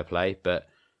financial fair play, but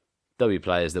there'll be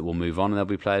players that will move on and there'll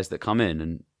be players that come in,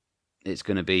 and it's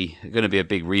going to be a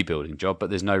big rebuilding job.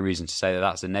 But there's no reason to say that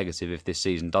that's a negative if this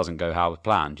season doesn't go how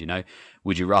planned.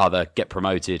 Would you rather get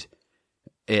promoted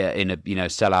in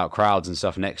sell out crowds and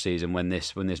stuff next season when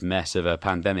this mess of a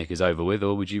pandemic is over with,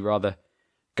 or would you rather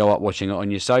go up watching it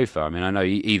on your sofa? I mean, I know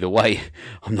either way,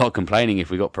 I'm not complaining if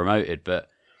we got promoted, but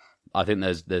I think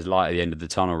there's light at the end of the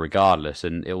tunnel regardless.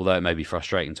 And although it may be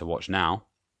frustrating to watch now,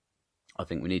 I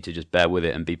think we need to just bear with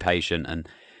it and be patient. And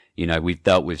we've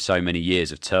dealt with so many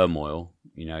years of turmoil.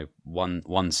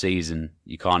 One season,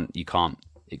 you can't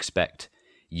expect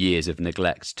years of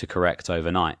neglect to correct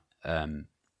overnight.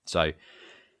 So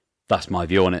that's my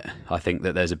view on it. I think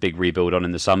that there's a big rebuild on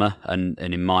in the summer, and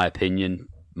in my opinion,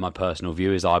 my personal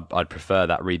view is I'd prefer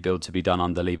that rebuild to be done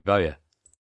under Lee Bowyer.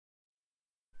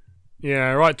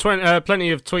 Yeah, right. Plenty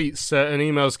of tweets and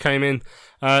emails came in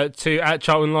to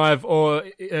 @CharltonLive or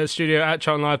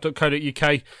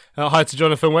studio@charltonlive.co.uk. Hi to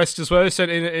Jonathan West as well. Sent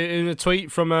in a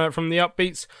tweet from the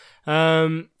Upbeats.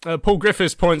 Paul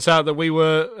Griffiths points out that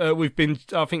we've been,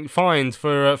 I think, fined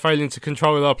for failing to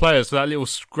control our players for that little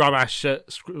scramash.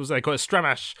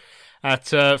 Scramash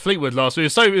at Fleetwood last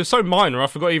week. It was so minor, I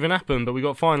forgot it even happened, but we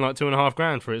got fined like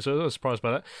 $2,500 for it, so I was surprised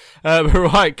by that. But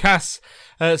right, Cass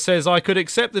says, I could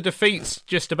accept the defeats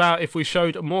just about if we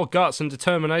showed more guts and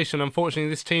determination.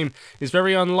 Unfortunately, this team is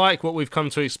very unlike what we've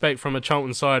come to expect from a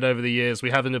Charlton side over the years.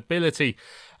 We have an ability,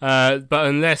 but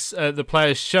unless the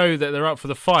players show that they're up for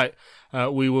the fight,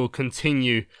 we will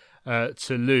continue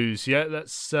to lose. Yeah,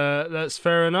 that's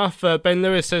fair enough. Ben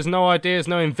Lewis says, no ideas,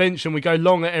 no invention. We go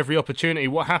long at every opportunity.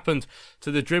 What happened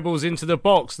to the dribbles into the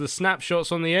box, the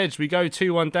snapshots on the edge? We go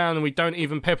 2-1 down and we don't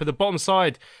even pepper the bottom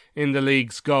side in the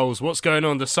league's goals. What's going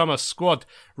on? The summer squad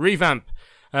revamp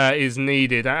is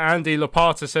needed. Andy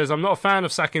Lapata says, I'm not a fan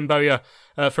of sacking Bowyer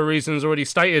for reasons already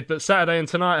stated, but Saturday and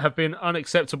tonight have been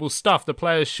unacceptable stuff. The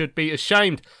players should be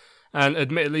ashamed, and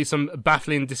admittedly some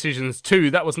baffling decisions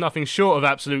too. That was nothing short of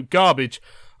absolute garbage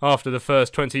after the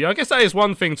first 20. I guess that is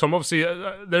one thing, Tom. Obviously,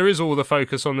 there is all the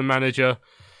focus on the manager.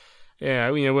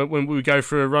 Yeah, you know, when we go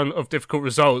through a run of difficult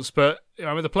results, but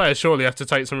I mean, the players surely have to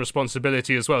take some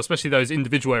responsibility as well, especially those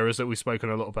individual errors that we've spoken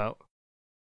a lot about.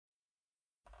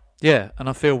 Yeah, and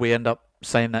I feel we end up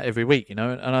saying that every week, you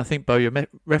know, and I think Bowyer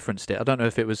referenced it. I don't know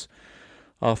if it was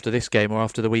after this game or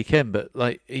after the weekend, but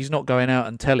like, he's not going out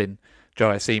and telling Joe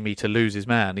Assimi to lose his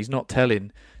man. He's not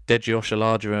telling Deji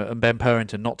Oshalaja and Ben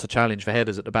Purrington not to challenge for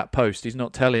headers at the back post. He's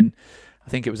not telling, I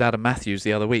think it was Adam Matthews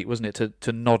the other week, wasn't it,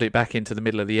 to nod it back into the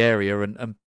middle of the area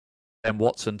and Ben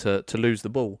Watson to lose the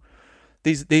ball.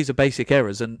 These are basic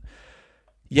errors, and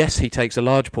yes, he takes a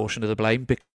large portion of the blame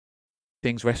because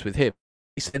things rest with him.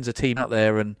 He sends a team out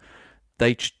there and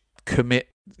they commit,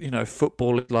 you know,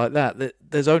 football like that.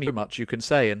 There's only so much you can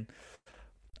say, and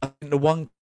I think the one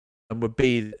would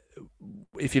be,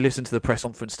 if you listen to the press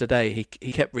conference today,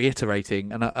 he kept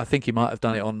reiterating, and I think he might have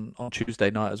done it on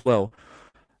Tuesday night as well.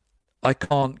 I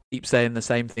can't keep saying the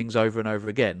same things over and over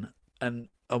again. And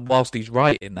whilst he's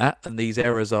right in that, and these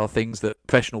errors are things that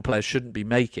professional players shouldn't be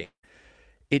making,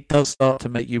 it does start to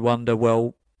make you wonder,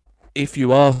 well, if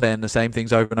you are saying the same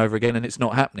things over and over again and it's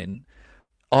not happening,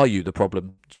 are you the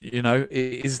problem? You know,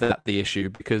 is that the issue?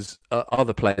 Because are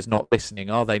the players not listening?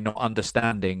 Are they not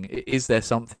understanding? Is there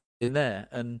something in there?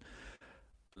 And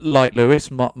like Lewis,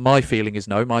 my feeling is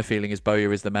no. My feeling is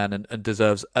Bowyer is the man and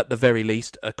deserves, at the very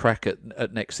least, a crack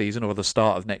at next season or the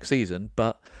start of next season.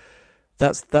 But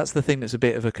that's the thing that's a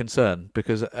bit of a concern,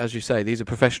 because, as you say, these are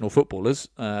professional footballers,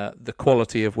 the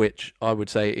quality of which I would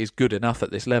say is good enough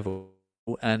at this level,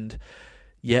 and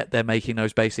yet they're making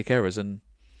those basic errors. And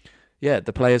yeah,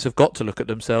 the players have got to look at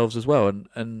themselves as well.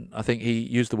 And I think he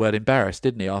used the word embarrassed,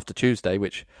 didn't he, after Tuesday,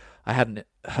 which I hadn't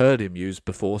heard him use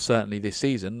before, certainly this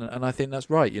season. And I think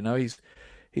that's right. You know,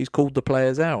 he's called the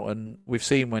players out, and we've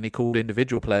seen when he called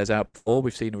individual players out before,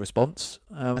 we've seen a response.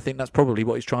 I think that's probably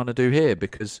what he's trying to do here,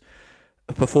 because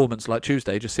a performance like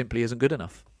Tuesday just simply isn't good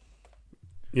enough.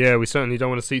 Yeah, we certainly don't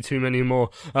want to see too many more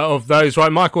of those.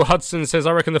 Right, Michael Hudson says,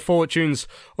 I reckon the fortunes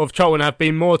of Charlton have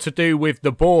been more to do with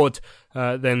the board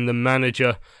than the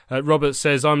manager. Robert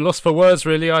says, I'm lost for words,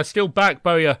 really. I still back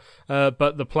Bowyer,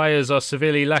 but the players are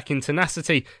severely lacking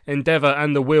tenacity, endeavour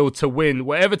and the will to win.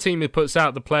 Whatever team he puts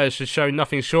out, the players should show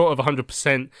nothing short of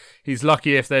 100%. He's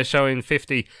lucky if they're showing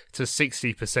 50 to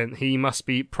 60%. He must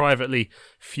be privately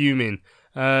fuming.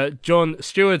 John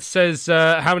Stewart says,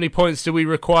 how many points do we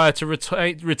require to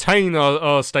retain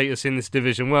our status in this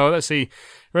division? Well, let's see.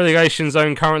 Relegation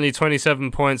zone currently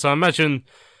 27 points. I imagine,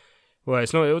 well,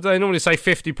 it's not. They normally say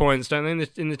 50 points, don't they,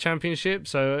 in the Championship?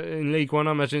 So in League One,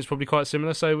 I imagine it's probably quite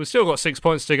similar. So we've still got 6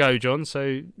 points to go, John.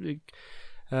 So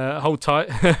hold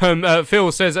tight.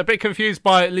 Phil says, a bit confused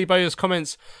by Lee Bowyer's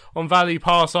comments on Valley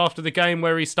Pass after the game,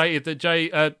 where he stated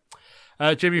that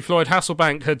Jimmy Floyd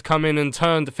Hasselbank had come in and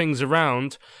turned things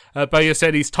around. Bowyer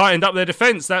said he's tightened up their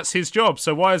defence. That's his job.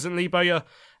 So why isn't Lee Bowyer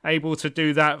able to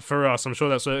do that for us? I'm sure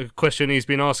that's a question he's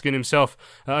been asking himself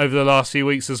over the last few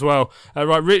weeks as well.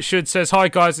 Right, Richard says, hi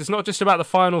guys, it's not just about the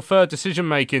final third decision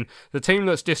making. The team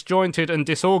looks disjointed and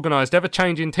disorganised, ever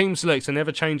changing team selects and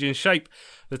ever changing shape.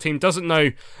 The team doesn't know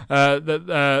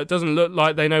doesn't look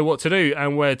like they know what to do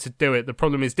and where to do it. The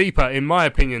problem is deeper, in my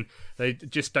opinion. They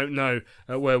just don't know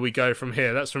where we go from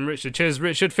here. That's from Richard. Cheers,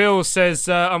 Richard. Phil says,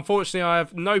 unfortunately, I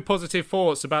have no positive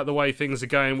thoughts about the way things are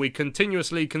going. We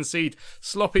continuously concede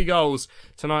sloppy goals.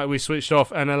 Tonight we switched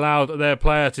off and allowed their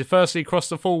player to firstly cross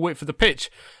the full width of the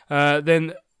pitch.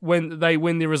 Then when they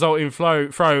win the resulting throw,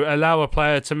 allow a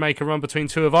player to make a run between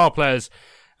two of our players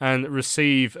and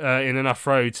receive in enough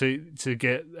throw to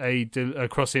get a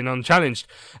crossing unchallenged.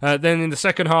 Then in the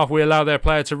second half, we allow their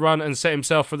player to run and set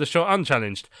himself for the shot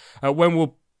unchallenged. When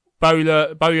will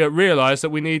Bowyer realise that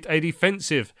we need a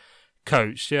defensive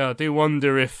coach? Yeah, I do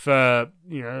wonder if he'll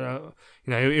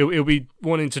be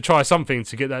wanting to try something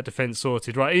to get that defence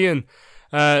sorted. Right, Ian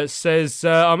says,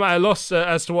 I'm at a loss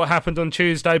as to what happened on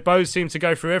Tuesday. Bowes seemed to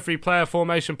go through every player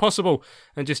formation possible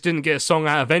and just didn't get a song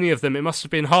out of any of them. It must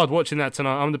have been hard watching that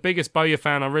tonight. I'm the biggest Bowyer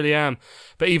fan, I really am.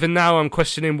 But even now I'm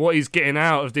questioning what he's getting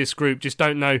out of this group. Just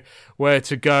don't know where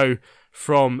to go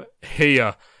from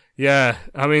here. Yeah,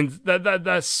 I mean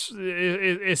that's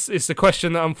it's the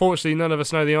question that unfortunately none of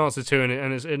us know the answer to,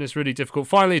 and it's really difficult.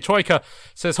 Finally, Troika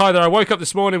says, "Hi there. I woke up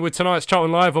this morning with tonight's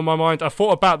Charlton Live on my mind. I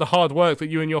thought about the hard work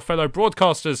that you and your fellow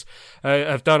broadcasters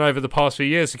have done over the past few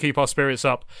years to keep our spirits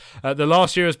up. The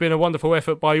last year has been a wonderful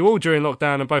effort by you all during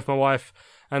lockdown, and both my wife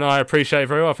and I appreciate it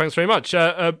very well. Thanks very much.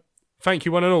 Thank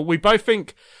you, one and all. We both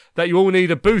think that you all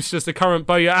need a boost as the current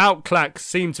Bowyer outclack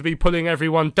seem to be pulling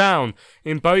everyone down.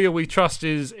 In Bowyer, we trust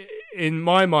is, in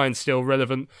my mind, still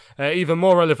relevant, even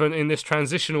more relevant in this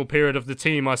transitional period of the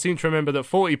team. I seem to remember that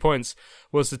 40 points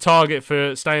was the target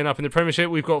for staying up in the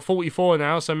Premiership. We've got 44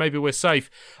 now, so maybe we're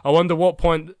safe. I wonder what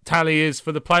point tally is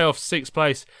for the playoffs, 6th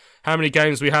place. How many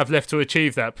games we have left to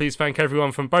achieve that. Please thank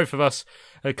everyone from both of us.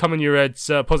 Come on, your Reds.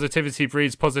 Positivity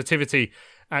breeds positivity.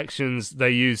 Actions they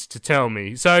use to tell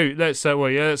me. So let's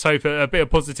hope a bit of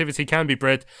positivity can be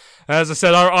bred. As I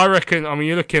said, I reckon. I mean,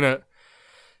 you're looking at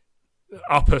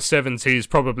upper 70s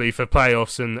probably for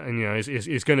playoffs, and you know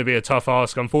it's going to be a tough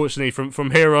ask, unfortunately,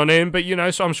 from here on in. But you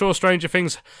know, so I'm sure stranger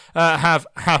things have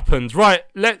happened. Right,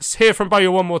 let's hear from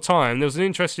Bowyer one more time. There was an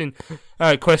interesting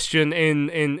question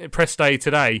in press day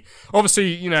today.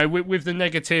 Obviously, you know, with the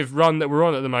negative run that we're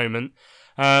on at the moment.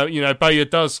 You know, Bowyer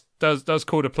does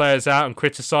call the players out and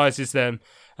criticises them.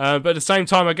 But at the same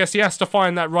time, I guess he has to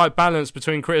find that right balance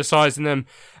between criticising them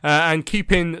and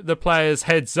keeping the players'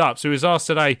 heads up. So he was asked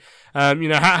today, you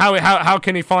know, how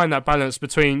can he find that balance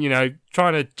between, you know,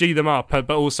 trying to G them up, but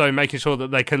also making sure that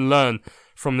they can learn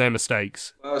from their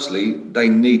mistakes? Firstly, they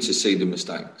need to see the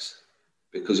mistakes,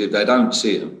 because if they don't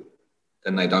see them,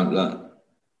 then they don't learn.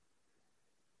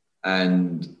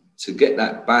 And to get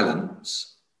that balance,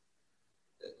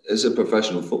 as a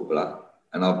professional footballer,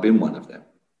 and I've been one of them,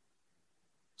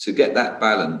 to get that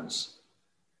balance,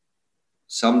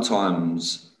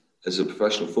 sometimes as a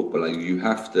professional footballer, you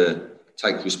have to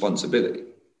take responsibility.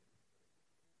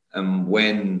 And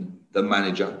when the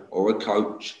manager or a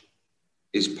coach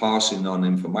is passing on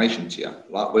information to you,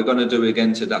 like we're going to do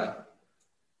again today,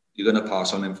 you're going to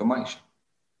pass on information.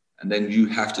 And then you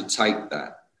have to take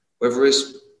that, whether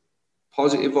it's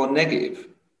positive or negative.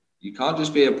 You can't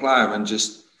just be a player and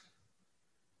just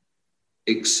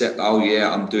accept, oh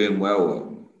yeah, I'm doing well.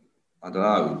 I don't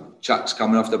know, Chuck's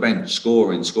coming off the bench,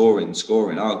 scoring.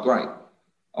 Oh, great.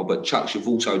 Oh, but Chuck, you've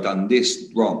also done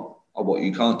this wrong. Oh, what,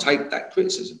 you can't take that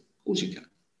criticism? Of course you can.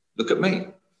 Look at me.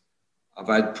 I've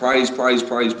had praise.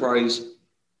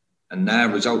 And now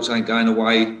results ain't going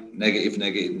away. Negative.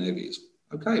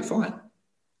 Okay, fine.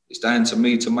 It's down to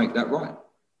me to make that right.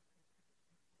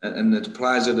 And the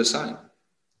players are the same.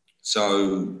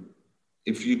 So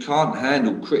if you can't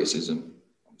handle criticism,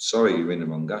 I'm sorry, you're in the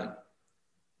wrong game.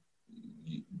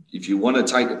 If you want to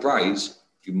take the praise,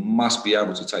 you must be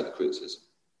able to take the criticism.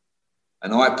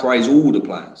 And I praise all the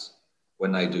players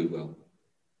when they do well.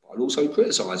 I'd also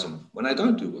criticise them when they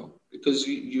don't do well, because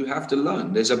you have to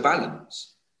learn. There's a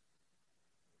balance.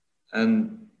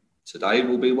 And today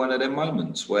will be one of them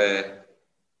moments where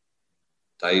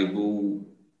they will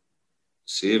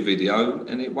see a video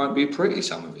and it won't be pretty,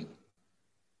 some of it.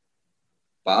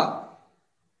 But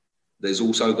there's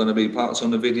also going to be parts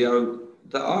on the video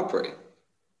that are pretty.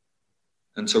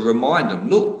 And to remind them,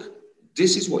 look,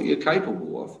 this is what you're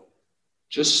capable of.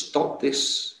 Just stop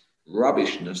this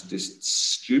rubbishness, this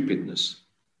stupidness,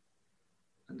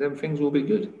 and then things will be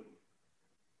good.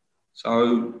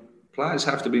 So players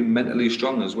have to be mentally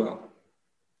strong as well.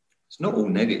 It's not all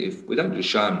negative. We don't just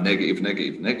show them negative.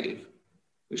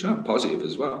 We show them positive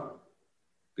as well.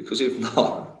 Because if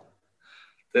not,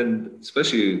 then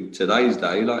especially today's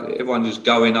day, like everyone just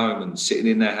going home and sitting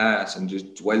in their house and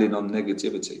just dwelling on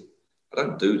negativity. I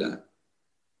don't do that.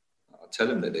 I tell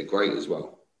them that they're great as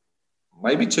well.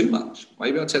 Maybe too much.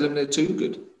 Maybe I tell them they're too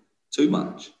good, too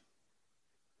much.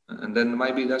 And then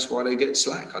maybe that's why they get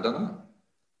slack. I don't know.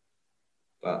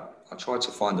 But I try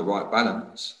to find the right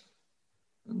balance.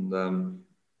 And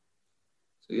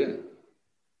so, yeah.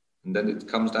 And then it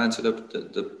comes down to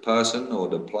the person or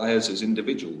the players as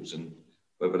individuals and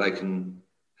whether they can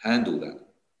handle that.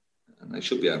 And they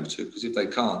should be able to, because if they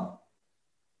can't,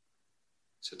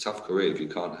 it's a tough career if you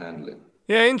can't handle it.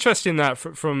 Yeah, interesting that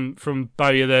from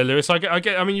Bowyer there, Lewis.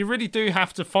 I mean, you really do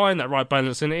have to find that right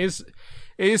balance, and it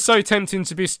is so tempting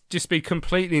to just be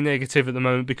completely negative at the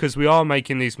moment, because we are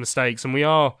making these mistakes and we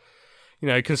are, you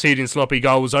know, conceding sloppy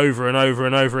goals over and over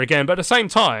and over again. But at the same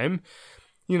time,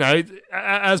 you know,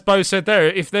 as Bo said there,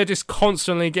 if they're just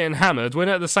constantly getting hammered, when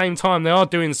at the same time they are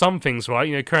doing some things right,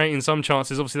 you know, creating some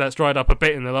chances. Obviously, that's dried up a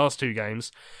bit in the last 2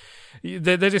 games.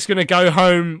 They're just going to go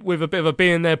home with a bit of a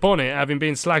bee in their bonnet, having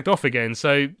been slagged off again.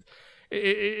 So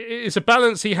it's a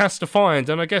balance he has to find,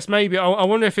 and I guess maybe I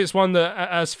wonder if it's one that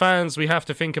as fans we have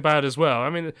to think about as well. I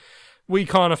mean, we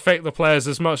can't affect the players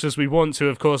as much as we want to,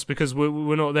 of course, because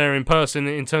we're not there in person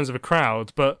in terms of a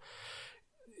crowd, but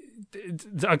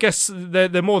I guess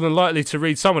they're more than likely to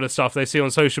read some of the stuff they see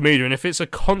on social media, and if it's a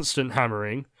constant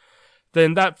hammering,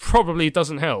 then that probably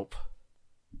doesn't help.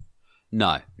 No,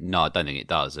 I don't think it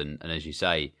does. And as you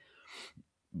say,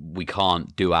 we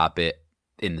can't do our bit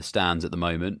in the stands at the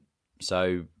moment,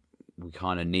 so we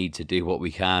kind of need to do what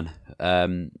we can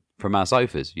from our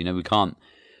sofas. You know, we can't.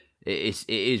 It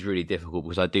is really difficult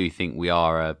because I do think we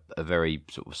are a very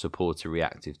sort of supporter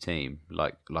reactive team.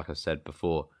 Like I said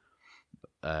before,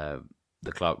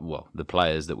 the club, well, the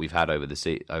players that we've had over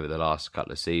the last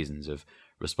couple of seasons have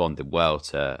responded well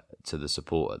to the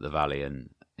support at the Valley, and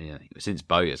you know, since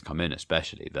Bowyer's come in,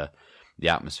 especially the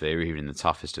atmosphere, even in the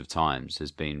toughest of times,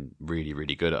 has been really,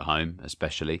 really good at home,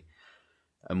 especially.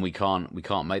 And we can't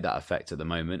make that effect at the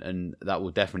moment, and that will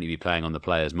definitely be playing on the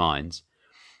players' minds.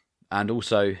 And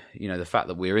also, you know, the fact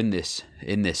that we're in this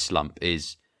slump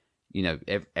is, you know,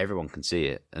 everyone can see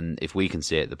it, and if we can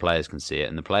see it, the players can see it,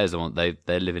 and the players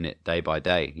they're living it day by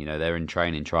day. You know, they're in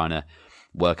training trying to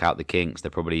work out the kinks.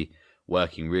 They're probably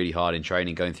working really hard in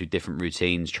training, going through different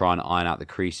routines, trying to iron out the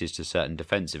creases to certain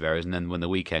defensive areas, and then when the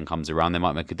weekend comes around, they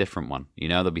might make a different one. You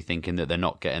know, they'll be thinking that they're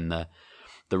not getting the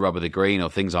rub of the green, or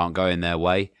things aren't going their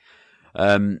way.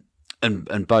 And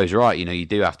Bo's right. You know, you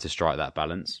do have to strike that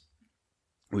balance.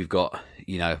 We've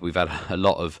had a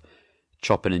lot of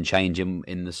chopping and changing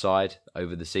in the side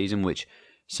over the season, which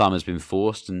some has been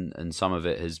forced and some of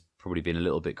it has probably been a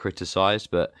little bit criticised,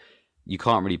 but you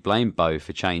can't really blame Bo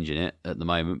for changing it at the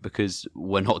moment because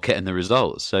we're not getting the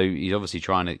results. So he's obviously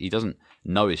he doesn't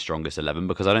know his strongest 11,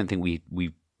 because I don't think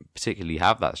we particularly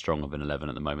have that strong of an 11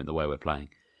 at the moment, the way we're playing.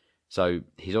 So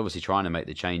he's obviously trying to make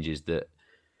the changes that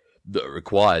are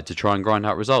required to try and grind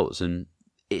out results, and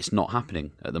it's not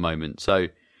happening at the moment. So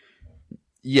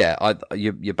yeah,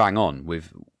 you're bang on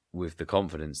with the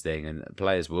confidence thing, and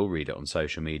players will read it on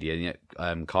social media. You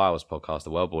know, Kyle's podcast, the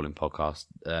World Balling podcast,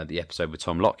 the episode with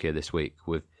Tom Lockyer this week,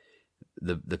 with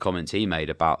the comments he made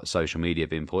about social media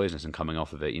being poisonous and coming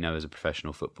off of it. You know, as a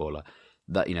professional footballer,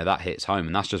 that, you know, that hits home,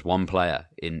 and that's just one player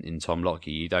in Tom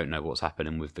Lockyer. You don't know what's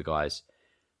happening with the guys,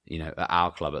 you know, at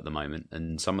our club at the moment,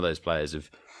 and some of those players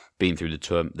have been through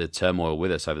the turmoil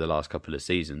with us over the last couple of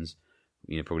seasons.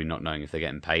 You know, probably not knowing if they're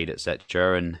getting paid,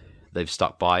 etc., and they've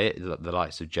stuck by it. The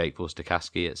likes of Jake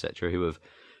Vorstakaski, etc., who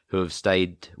have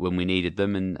stayed when we needed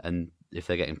them, and if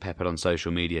they're getting peppered on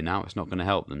social media now, it's not going to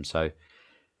help them. So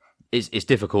it's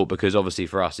difficult, because obviously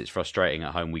for us it's frustrating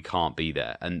at home. We can't be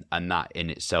there, and that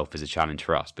in itself is a challenge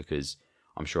for us, because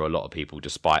I'm sure a lot of people,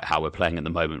 despite how we're playing at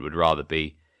the moment, would rather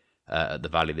be at the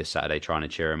Valley this Saturday trying to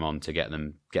cheer them on to get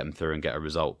them through and get a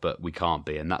result, but we can't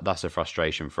be, and that's a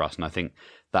frustration for us. And I think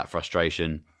that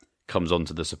frustration comes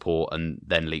onto the support and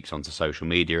then leaks onto social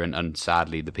media, and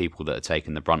sadly the people that are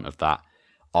taking the brunt of that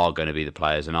are going to be the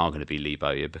players and are going to be Lee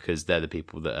Bowyer, because they're the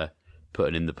people that are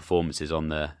putting in the performances on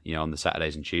the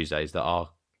Saturdays and Tuesdays that are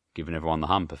giving everyone the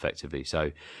hump effectively.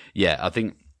 So yeah, I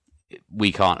think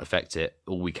we can't affect it.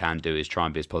 All we can do is try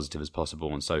and be as positive as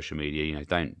possible on social media. You know,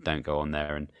 don't go on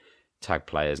there and tag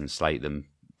players and slate them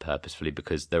purposefully,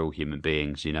 because they're all human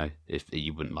beings. You know, if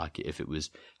you wouldn't like it if it was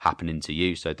happening to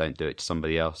you, so don't do it to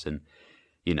somebody else. And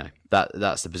you know,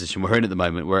 that's the position we're in at the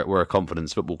moment. We're a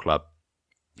confidence football club,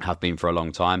 have been for a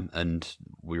long time, and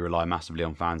we rely massively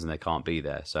on fans, and they can't be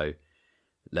there. So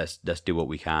let's do what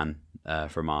we can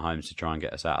from our homes to try and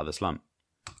get us out of the slump.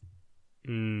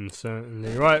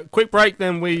 Certainly. Right, quick break,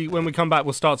 then when we come back,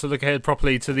 we'll start to look ahead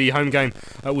properly to the home game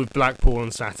with Blackpool on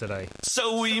Saturday.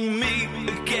 So we meet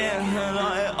again, and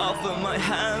I offer my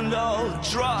hand all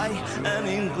dry and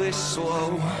English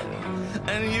slow.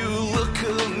 And you look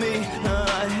at me, and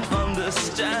I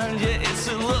understand, yeah, it's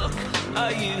a look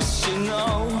I used to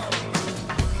know.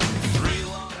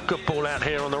 Good ball out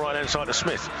here on the right hand side of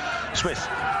Smith.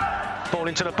 Ball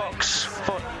into the box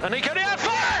for Aniko.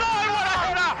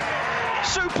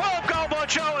 Superb goal by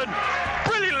Charlton.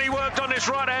 Brilliantly worked on this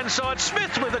right hand side.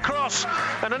 Smith with the cross,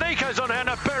 and Aniko's on hand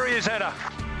to bury his header.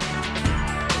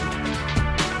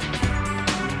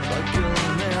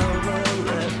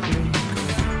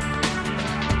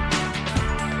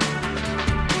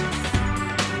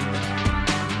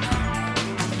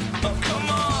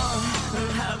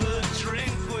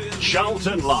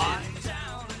 Charlton Live.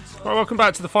 Right, welcome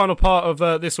back to the final part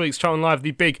of this week's Charlton Live, the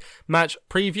big match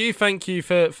preview. Thank you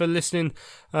for listening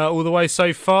all the way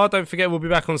so far. Don't forget, we'll be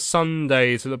back on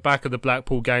Sunday to the back of the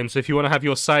Blackpool game. So if you want to have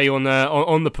your say on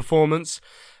the performance,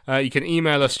 you can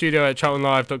email us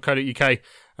studio@charltonlive.co.uk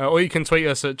or you can tweet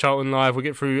us at Charlton Live. We'll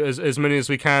get through as many as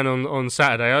we can on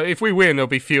Saturday. If we win, there'll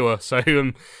be fewer. So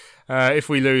if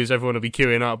we lose, everyone will be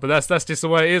queuing up. But that's just the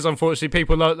way it is. Unfortunately,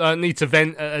 people need to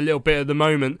vent a little bit at the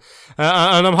moment.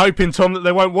 And I'm hoping, Tom, that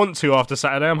they won't want to after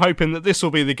Saturday. I'm hoping that this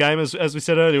will be the game, as we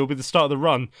said earlier, will be the start of the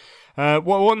run.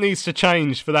 What needs to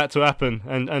change for that to happen?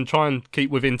 And try and keep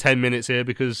within 10 minutes here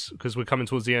because we're coming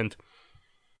towards the end.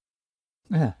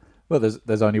 Yeah. Well,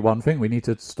 there's only one thing. We need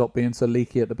to stop being so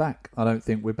leaky at the back. I don't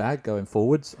think we're bad going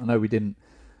forwards. I know we didn't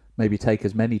maybe take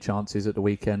as many chances at the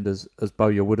weekend as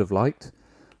Bowyer would have liked,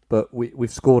 but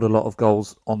we've scored a lot of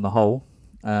goals on the whole.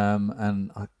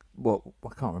 And I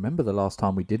can't remember the last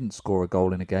time we didn't score a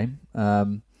goal in a game.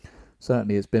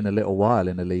 Certainly it's been a little while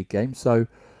in a league game. So,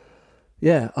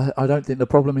 yeah, I don't think the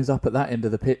problem is up at that end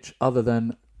of the pitch other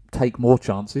than take more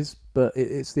chances, but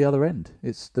it's the other end.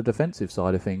 It's the defensive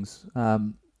side of things.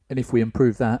 And if we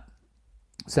improve that,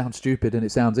 it sounds stupid and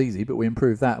it sounds easy, but we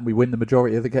improve that and we win the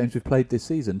majority of the games we've played this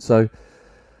season. So,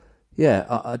 yeah,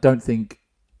 I don't think...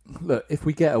 Look, if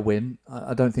we get a win,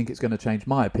 I don't think it's going to change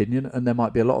my opinion, and there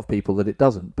might be a lot of people that it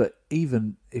doesn't. But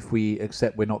even if we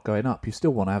accept we're not going up, you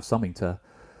still want to have something to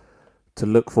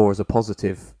look for as a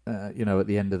positive, at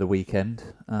the end of the weekend.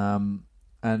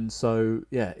 And so,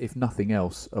 yeah, if nothing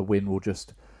else, a win will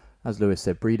just, as Lewis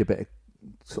said, breed a bit of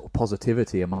sort of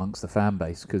positivity amongst the fan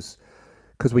base because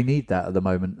we need that at the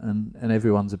moment, and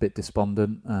everyone's a bit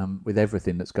despondent with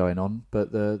everything that's going on.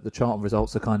 But the Charlton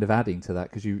results are kind of adding to that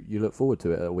because you look forward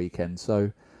to it at a weekend.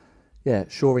 So, yeah,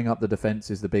 shoring up the defence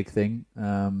is the big thing.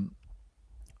 And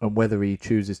whether he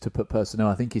chooses to put personnel,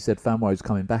 I think he said Fanwo's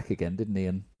coming back again, didn't he?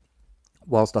 And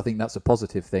whilst I think that's a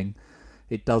positive thing,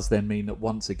 it does then mean that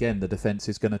once again the defence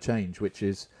is going to change, which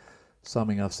is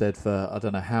something I've said for I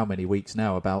don't know how many weeks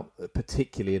now about,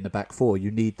 particularly in the back four,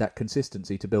 you need that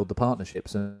consistency to build the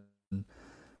partnerships, and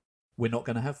we're not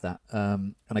going to have that.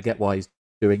 And I get why he's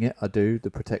doing it. I do, the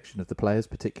protection of the players,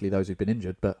 particularly those who've been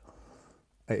injured, but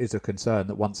it is a concern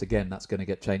that once again that's going to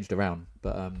get changed around.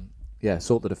 But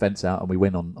sort the defence out and we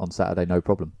win on Saturday, no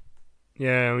problem.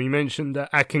 Yeah, you mentioned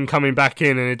Akin coming back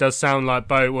in, and it does sound like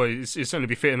it's certainly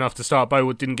be fit enough to start.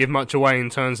 Bowood didn't give much away in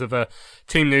terms of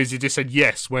team news. He just said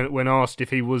yes when asked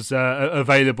if he was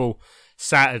available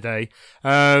Saturday.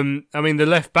 The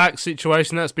left back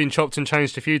situation, that's been chopped and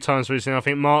changed a few times recently. I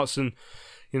think Martson,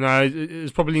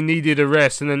 has probably needed a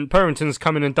rest, and then Purrington's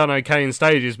come in and done okay in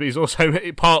stages, but he's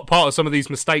also part of some of these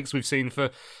mistakes we've seen for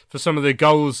some of the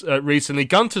goals recently.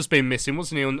 Gunter's been missing,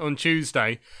 wasn't he, on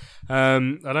Tuesday?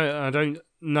 I don't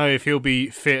know if he'll be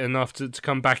fit enough to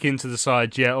come back into the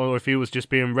side yet, or if he was just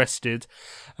being rested.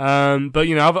 But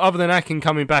other than Akin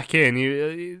coming back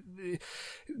in,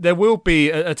 there will be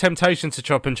a temptation to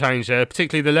chop and change there,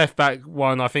 particularly the left-back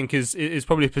one. I think is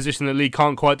probably a position that Lee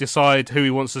can't quite decide who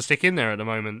he wants to stick in there at the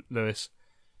moment, Lewis.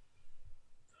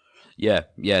 Yeah,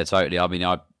 totally.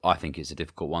 I think it's a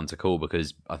difficult one to call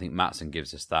because I think Maatsen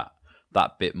gives us that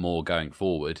bit more going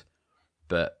forward.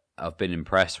 But I've been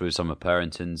impressed with some of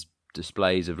Purrington's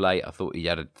displays of late. I thought he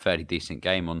had a fairly decent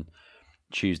game on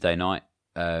Tuesday night.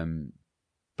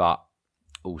 But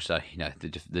also,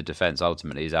 the defence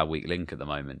ultimately is our weak link at the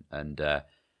moment, and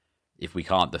if we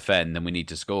can't defend, then we need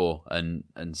to score. And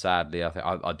sadly,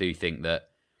 I do think that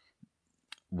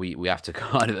we have to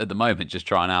kind of at the moment just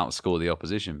try and outscore the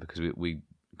opposition because we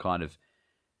kind of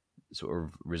sort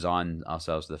of resign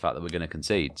ourselves to the fact that we're going to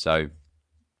concede. So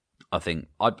I think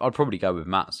I'd probably go with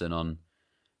Maatsen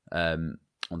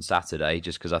on Saturday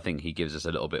just because I think he gives us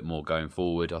a little bit more going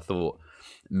forward. I thought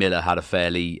Miller had a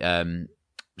fairly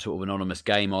sort of anonymous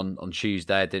game on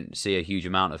Tuesday. I didn't see a huge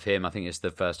amount of him. I think it's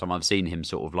the first time I've seen him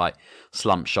sort of like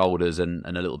slump shoulders and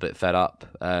a little bit fed up.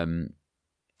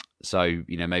 So,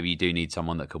 maybe you do need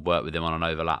someone that could work with him on an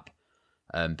overlap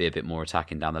and be a bit more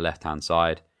attacking down the left-hand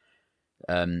side.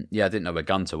 I didn't know where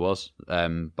Gunter was,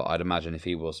 but I'd imagine if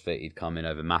he was fit, he'd come in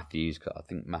over Matthews. I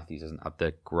think Matthews hasn't had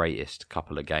the greatest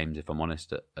couple of games, if I'm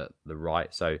honest, at the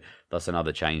right. So that's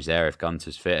another change there if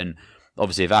Gunter's fit. And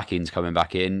obviously, if Akin's coming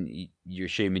back in, you're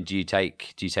assuming do you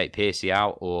take Piercy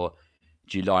out, or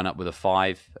do you line up with a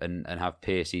 5 and have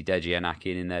Piercy, Deji, and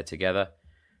Akin in there together?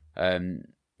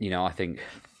 I think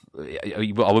I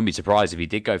wouldn't be surprised if he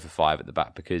did go for 5 at the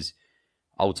back because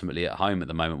ultimately at home at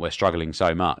the moment we're struggling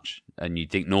so much, and you'd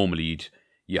think normally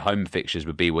your home fixtures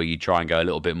would be where you try and go a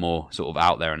little bit more sort of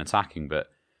out there and attacking, but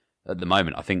at the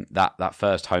moment I think that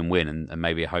first home win and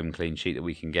maybe a home clean sheet that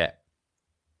we can get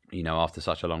after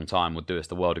such a long time would do us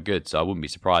the world of good. So I wouldn't be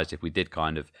surprised if we did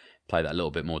kind of play that a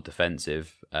little bit more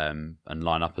defensive and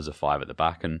line up as a 5 at the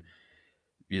back and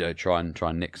try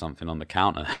and nick something on the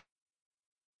counter.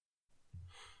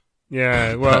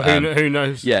 Yeah, well, who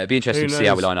knows? Yeah, it'd be interesting to see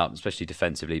how we line up, especially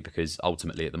defensively, because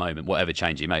ultimately at the moment, whatever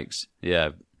change he makes, yeah,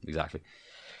 exactly.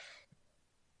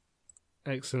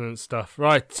 Excellent stuff.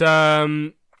 Right,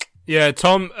 yeah,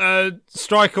 Tom,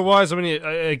 striker-wise, I mean,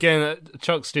 again,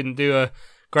 Chuks didn't do a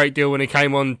great deal when he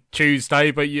came on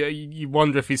Tuesday, but you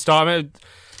wonder if he'd start. I mean,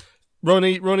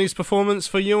 Ronnie's performance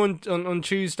for you on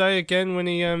Tuesday again when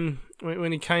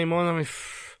he came on. I mean,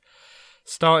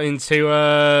 starting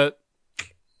to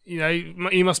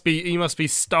he must be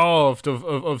starved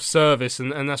of service,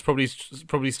 and that's probably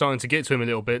starting to get to him a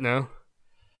little bit now.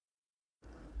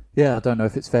 Yeah, I don't know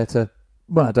if it's fair to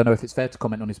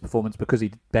comment on his performance because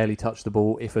he barely touched the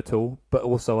ball, if at all. But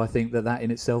also, I think that in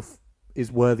itself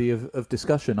is worthy of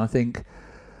discussion. I think.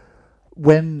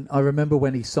 I remember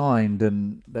when he signed,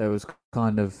 and there was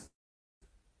kind of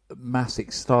mass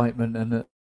excitement and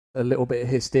a little bit of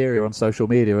hysteria on social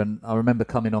media, and I remember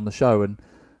coming on the show and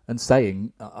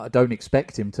saying I don't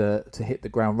expect him to hit the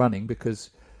ground running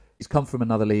because he's come from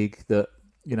another league that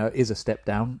is a step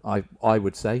down. I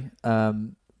would say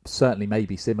certainly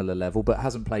maybe similar level, but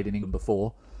hasn't played in England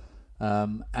before.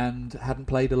 And hadn't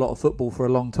played a lot of football for a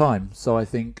long time. So I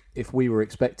think if we were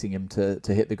expecting him to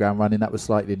hit the ground running, that was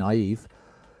slightly naive.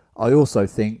 I also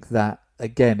think that,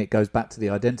 again, it goes back to the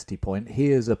identity point.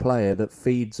 He is a player that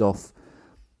feeds off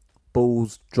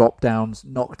balls, drop-downs,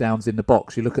 knockdowns in the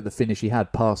box. You look at the finish he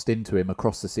had passed into him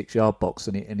across the 6-yard box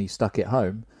and he stuck it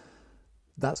home.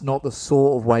 That's not the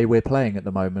sort of way we're playing at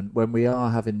the moment. When we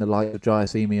are having the likes of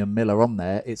Giacchini and Miller on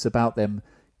there, it's about them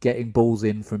getting balls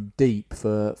in from deep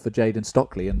for Jayden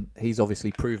Stockley, and he's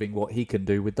obviously proving what he can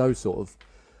do with those sort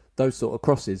of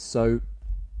crosses. So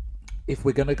if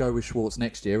we're going to go with Schwartz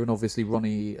next year, and obviously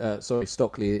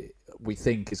Stockley, we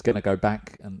think is going to go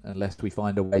back, unless we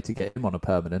find a way to get him on a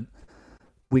permanent,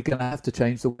 we're going to have to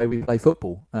change the way we play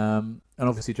football. And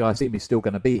obviously Giacchini's still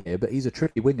going to be here, but he's a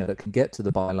tricky winger that can get to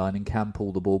the byline and can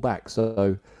pull the ball back.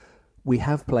 So we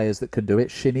have players that can do it.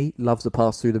 Shinnie loves a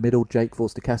pass through the middle. Jake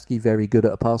Forster-Caskey, very good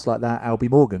at a pass like that. Albie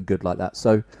Morgan, good like that.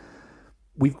 So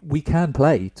we can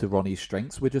play to Ronnie's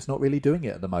strengths. We're just not really doing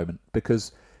it at the moment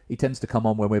because he tends to come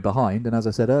on when we're behind. And as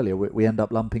I said earlier, we end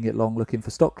up lumping it long looking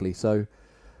for Stockley. So,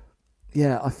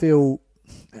 yeah, I feel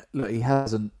he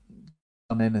hasn't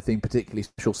done anything particularly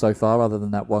special so far other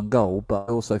than that one goal. But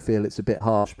I also feel it's a bit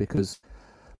harsh because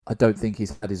I don't think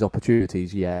he's had his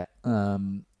opportunities yet.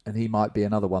 And he might be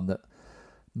another one that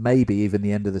maybe even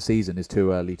the end of the season is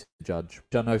too early to judge.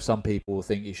 I know some people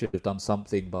think he should have done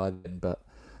something by then, but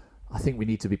I think we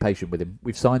need to be patient with him.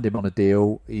 We've signed him on a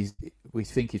deal. We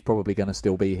think he's probably going to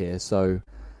still be here. So,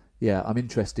 yeah, I'm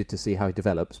interested to see how he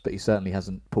develops, but he certainly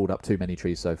hasn't pulled up too many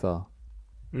trees so far.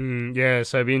 Yeah,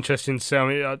 so it'd be interesting to see. I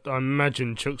mean, I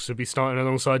imagine Chuks will be starting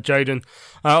alongside Jayden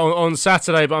on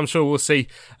Saturday, but I'm sure we'll see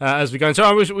as we go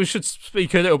into. We should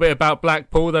speak a little bit about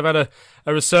Blackpool. They've had a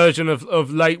resurgence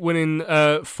of late, winning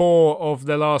 4 of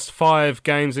their last 5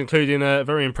 games, including a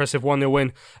very impressive 1-0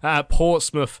 win at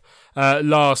Portsmouth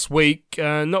last week.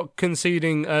 Not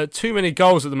conceding too many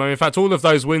goals at the moment. In fact, all of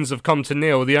those wins have come to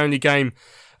nil. The only game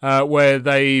where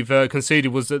they've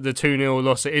conceded was the 2-0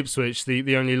 loss at Ipswich,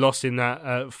 the only loss in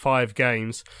that 5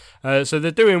 games. So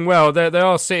they're doing well. They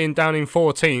are sitting down in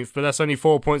 14th, but that's only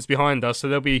 4 points behind us. So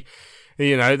they'll be,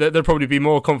 they'll probably be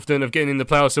more confident of getting in the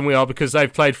playoffs than we are because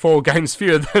they've played 4 games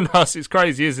fewer than us. It's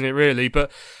crazy, isn't it, really?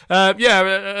 But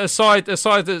a side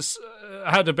that's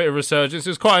had a bit of resurgence. It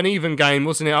was quite an even game,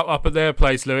 wasn't it, up at their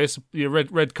place, Lewis?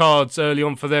 Red cards early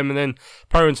on for them, and then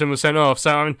Purrington was sent off.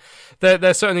 So, I mean,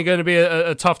 they're certainly going to be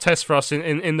a tough test for us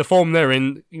in the form they're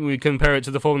in. We compare it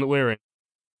to the form that we're in.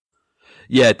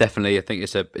 Yeah, definitely. I think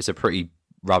it's a pretty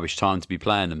rubbish time to be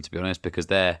playing them, to be honest, because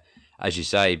they're, as you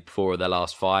say, 4 of their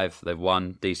last 5. They've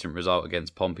won. Decent result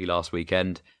against Pompey last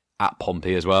weekend, at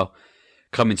Pompey as well.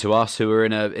 Coming to us, who are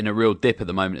in a real dip at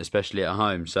the moment, especially at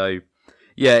home. So,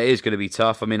 yeah, it is going to be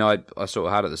tough. I mean, I sort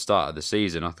of had at the start of the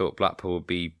season, I thought Blackpool would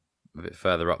be a bit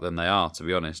further up than they are, to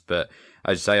be honest. But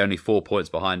as you say, only 4 points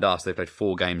behind us. They played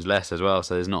 4 games less as well,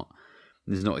 so there's not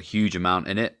a huge amount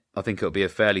in it. I think it'll be a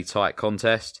fairly tight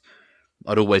contest.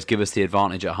 I'd always give us the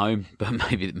advantage at home, but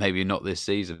maybe not this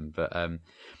season. But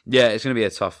yeah, it's going to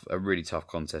be a really tough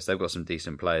contest. They've got some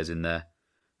decent players in there,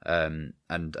 and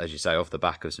as you say, off the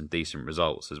back of some decent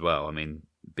results as well. I mean,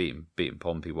 beating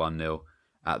Pompey 1-0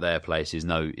 at their place is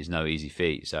no easy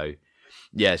feat. So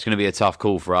yeah, it's going to be a tough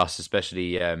call for us,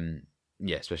 especially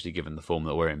given the form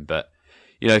that we're in. But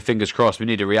fingers crossed. We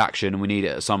need a reaction and we need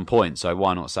it at some point. So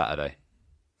why not Saturday?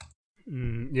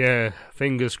 Yeah,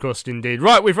 fingers crossed indeed.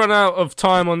 Right, we've run out of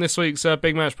time on this week's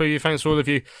Big Match Preview. Thanks for all of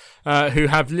you who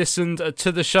have listened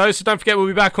to the show. So don't forget, we'll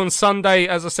be back on Sunday,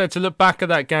 as I said, to look back at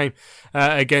that game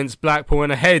against Blackpool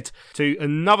and ahead to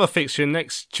another fixture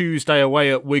next Tuesday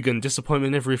away at Wigan.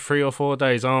 Disappointment every 3 or 4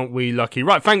 days, aren't we lucky?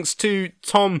 Right, thanks to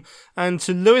Tom and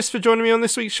to Lewis for joining me on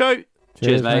this week's show.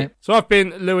 Cheers, mate. So I've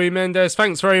been Louis Mendes.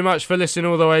 Thanks very much for listening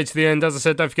all the way to the end. As I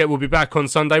said, don't forget, we'll be back on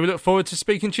Sunday. We look forward to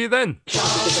speaking to you then.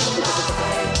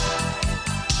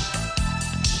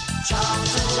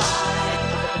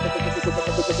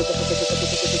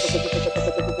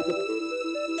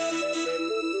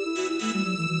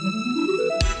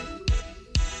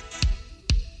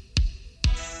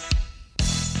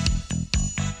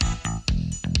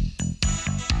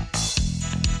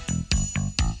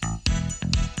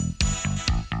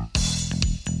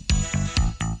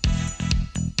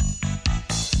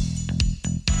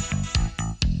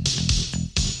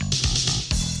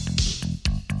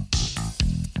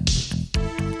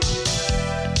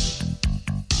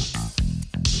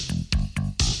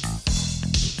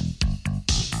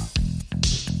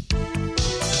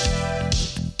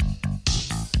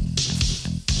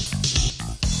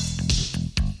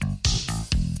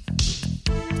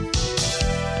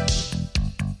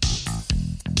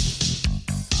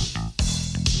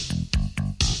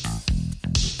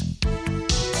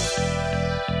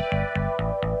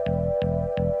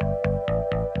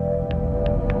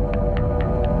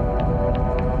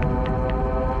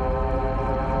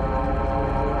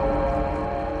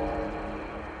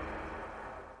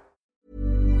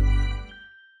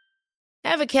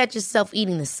 Ever catch yourself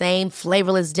eating the same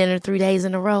flavorless dinner 3 days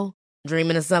in a row?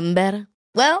 Dreaming of something better?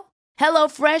 Well,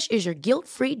 HelloFresh is your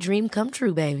guilt-free dream come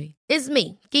true, baby. It's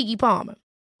me, Keke Palmer.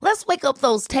 Let's wake up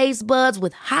those taste buds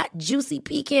with hot, juicy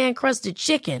pecan-crusted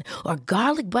chicken or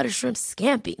garlic butter shrimp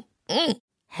scampi.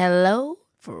 Hello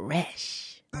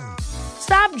Fresh.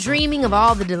 Stop dreaming of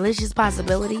all the delicious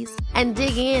possibilities and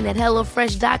dig in at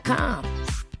HelloFresh.com.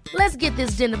 Let's get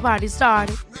this dinner party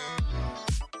started.